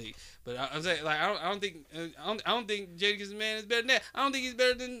nude in the league, but I'm saying like I don't think Jadakiss' man is better than that. I don't think he's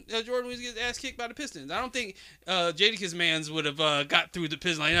better than Jordan when he gets ass kicked by the Pistons. I don't think Jadakiss' man's would have got through the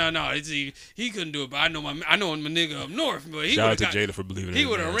Pistons. Like he couldn't do it. But I know my nigga up north. But he shout out to Jada for believing. He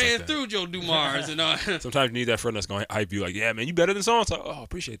would have ran like through Joe Dumars and Sometimes you need that friend that's gonna hype you. Like, yeah, man, you better than so and so. Oh,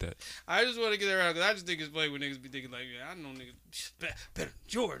 appreciate that. I just want to get around because I just think it's funny when niggas be thinking like, yeah, I know niggas better than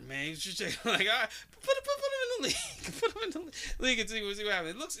Jordan, man. He's just like, put him in the league. Put him in the league. league and see what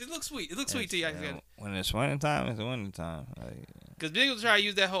happens. It looks sweet. It looks sweet to you. When it's winning time, it's winning time. Because niggas try to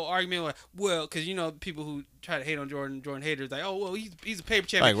use that whole argument like, well, because you know people who try to hate on Jordan haters like, oh well, he's a paper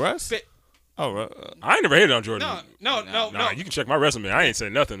champion. Like Russ. I ain't never hated on Jordan. No. Nah, you can check my resume. I ain't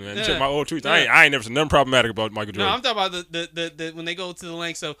saying nothing, man. Yeah. Check my old tweets. Yeah. I ain't never said nothing problematic about Michael No, Jordan. I'm talking about the when they go to the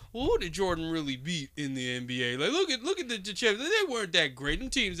lengths of, well, who did Jordan really beat in the NBA? Like, look at the champions. They weren't that great. Them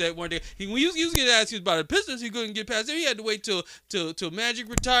teams that weren't there. When he was getting asked about the Pistons, he couldn't get past them. He had to wait till Magic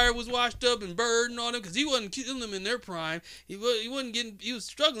retired, was washed up, and Bird and all them, because he wasn't killing them in their prime. He wasn't getting. He was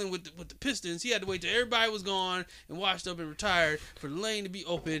struggling with the Pistons. He had to wait till everybody was gone and washed up and retired for the lane to be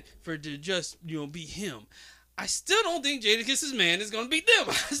open for to just beat him. I still don't think Jadakiss' man is going to beat them.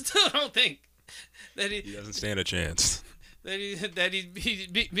 I still don't think that He doesn't stand a chance. that he's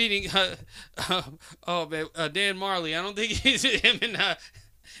beating Dan Marley. I don't think he's him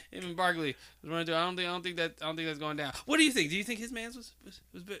and Barkley was running through. I don't think that's going down. What do you think? Do you think his man's was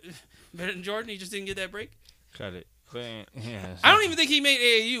better than Jordan? He just didn't get that break. Cut it. Yeah, I don't even think he made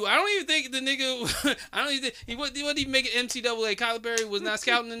AAU. I don't even think the nigga. I don't even think he wasn't even making NCAA. Kyler Perry was not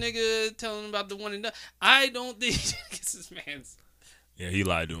scouting the nigga, telling him about the one and done. I don't think it's his man's. Yeah, he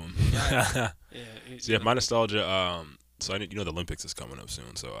lied to him. Yeah. See, my nostalgia. So the Olympics is coming up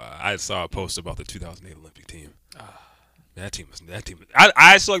soon. So I saw a post about the 2008 Olympic team. That team.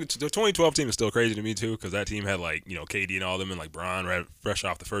 I still like the 2012 team is still crazy to me too, because that team had KD and all them and like Bron right fresh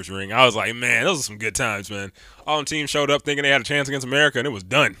off the first ring. I was like, man, those are some good times, man. All them teams showed up thinking they had a chance against America, and it was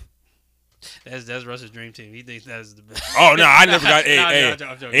done. That's Russ's dream team. He thinks that's the best. Oh no, I never got.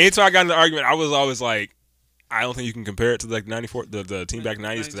 I'm joking. Anytime I got in the argument, I was always like, I don't think you can compare it to like '94, the team back in the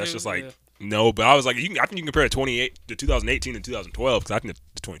 '90s, because that's just like. Yeah. No, but I was like, I think you can compare it to 2018 and 2012, because I think the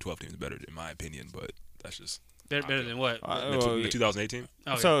 2012 team is better in my opinion, but that's just better than what? The 2018.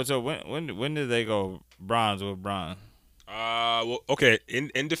 Oh, so when did they go bronze with Bron? Well, okay.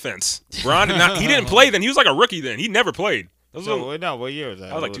 In defense, Bron he didn't play then. He was like a rookie then. He never played. What year was that?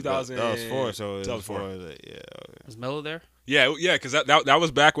 That was like 2000. That was 4. So 2004. Yeah. Okay. Was Melo there? Yeah, because that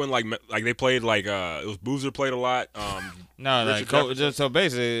was back when like they played it was Boozer played a lot. So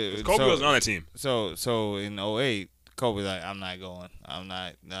basically, Kobe wasn't on that team. So in 2008, Kobe like, I'm not going. I'm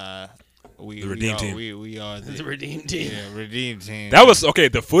not. The redeem team. We are the redeem team. Yeah, redeem team. That was okay.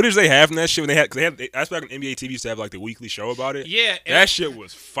 The footage they have from that shit when that's back when NBA TV used to have like the weekly show about it. Yeah, that shit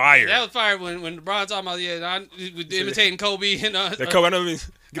was fire. That was fire when LeBron talking about imitating Kobe and Kobe. I know.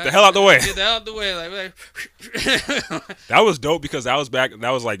 Get the hell out the way. Get the hell out the way. Like that was dope because that was back. That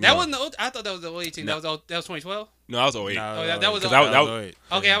was like that wasn't the. I thought that was the 2018. No. That was 2012. No, that was 08. No, that was 08. That was 08.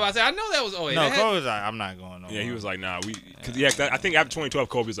 Okay, I was about to say I know that was 08. No, Kobe was like, I'm not going. Yeah, he was like, nah, I think after 2012,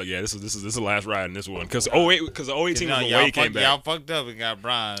 Kobe was like, yeah, this is the last ride in this one because 08 because the 08 team was when Wade came back. Y'all fucked up and got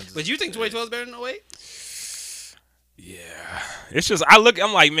bronze. But you think 2012 is better than 08? Yeah, it's just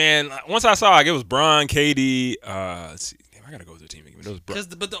I'm like, man. Once I saw it was Bron, KD. Let's see, damn, I gotta go with the team again.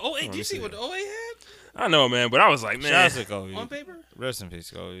 But the 08, you see what the 08 had? I know, man, but I was like, man. Shout out to Kobe. On paper? Rest in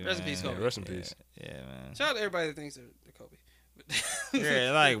peace, Kobe. Rest in peace, Kobe. Yeah, rest in peace. Yeah, man. Shout out to everybody that thinks they're Kobe.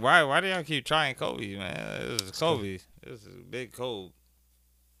 Yeah, like why do y'all keep trying Kobe, man? This is Kobe. This is big Kobe.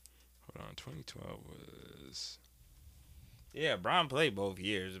 Hold on, 2012 was. Yeah, Bron played both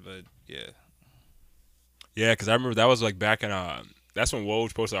years, but yeah. Yeah, because I remember that was like back in that's when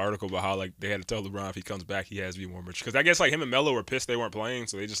Woj posted an article about how like they had to tell LeBron if he comes back he has to be more mature. Because I guess like him and Melo were pissed they weren't playing,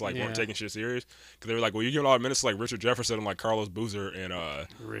 so they just like weren't taking shit serious. Because they were like, well, you're giving a lot of minutes to like Richard Jefferson and like Carlos Boozer and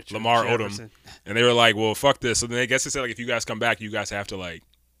Lamar Odom, and they were like, well, fuck this. So then I guess they said like if you guys come back, you guys have to like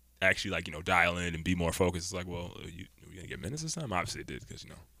actually like dial in and be more focused. It's like, well, you gonna get minutes this time? Obviously it did because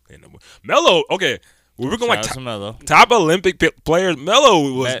they know Melo. Okay. We were going like top Olympic players.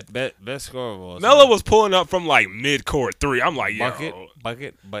 Melo was best scorer. Melo was pulling up from like mid court three. I'm like,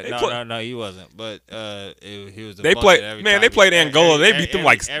 bucket, but no, he wasn't. But he was. They played, man. They played Angola. They beat them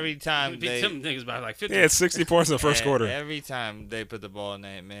like every time. Beat them niggas by like 50. They had 60 points in the first quarter. Every time they put the ball in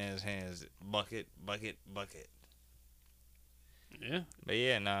that man's hands, bucket. Yeah, but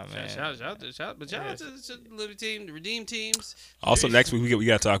yeah, nah, man. Shout out to the Liberty team, the Redeem teams. Also, next week we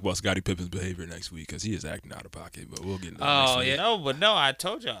got to talk about Scottie Pippen's behavior next week because he is acting out of pocket. But we'll get into that next week. No, I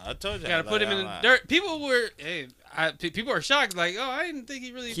told y'all. Gotta put him in the dirt. People were, people are shocked. Like, I didn't think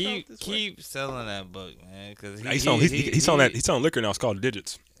he really felt this way. Keep selling that book, man. Because he's selling liquor now. It's called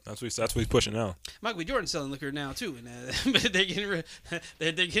Digits. That's what he's pushing now. Michael B. Jordan's selling liquor now too, and but they're getting rid of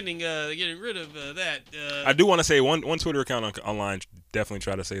that. I do want to say one Twitter account online definitely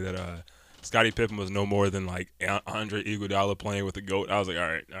tried to say that Scottie Pippen was no more than like Andre Iguodala playing with the GOAT. I was like, all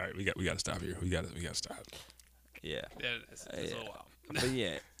right, we got to stop here. We got to stop. Yeah. That's a while. But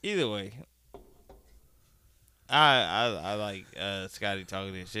yeah, either way, I like Scotty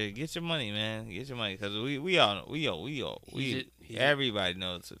talking this shit. Get your money, man. Get your money, cause we everybody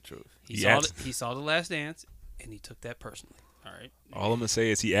knows the truth. He Yeah. saw the Last Dance, and he took that personally. All right. All I'm gonna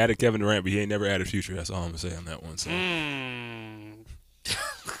say is he added Kevin Durant, but he ain't never added Future. That's all I'm gonna say on that one. So.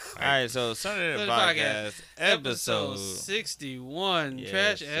 All right, so Sunday the podcast episode 61, Yes,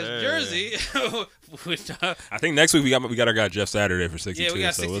 Trash Ass sir. Jersey. Which, I think next week we got our guy Jeff Saturday for 62. yeah, we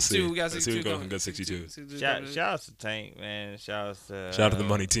got 62. So we'll see. We got Let's see 62. who's going coming. good 62. Shout out to Tank, man. Shout Shout out to the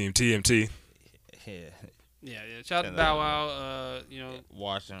money team, TMT. Yeah, Yeah. Shout out to Bow Wow.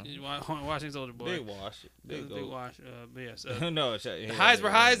 Washington. Washington Soldier Boy. Big wash. Big Big goat. wash. But yes. No, The highs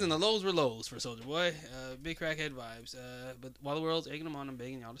were highs and the lows were lows for Soldier Boy. Big crackhead vibes. But while the world's egging them on, I'm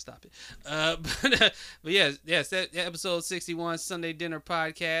begging y'all to stop it. But yes, that episode 61 Sunday Dinner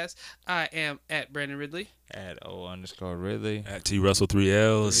Podcast. I am at Brandon Ridley. At O_Ridley. At T Russell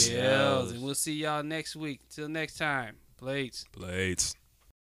 3Ls. And we'll see y'all next week. Till next time. Blades. Blades.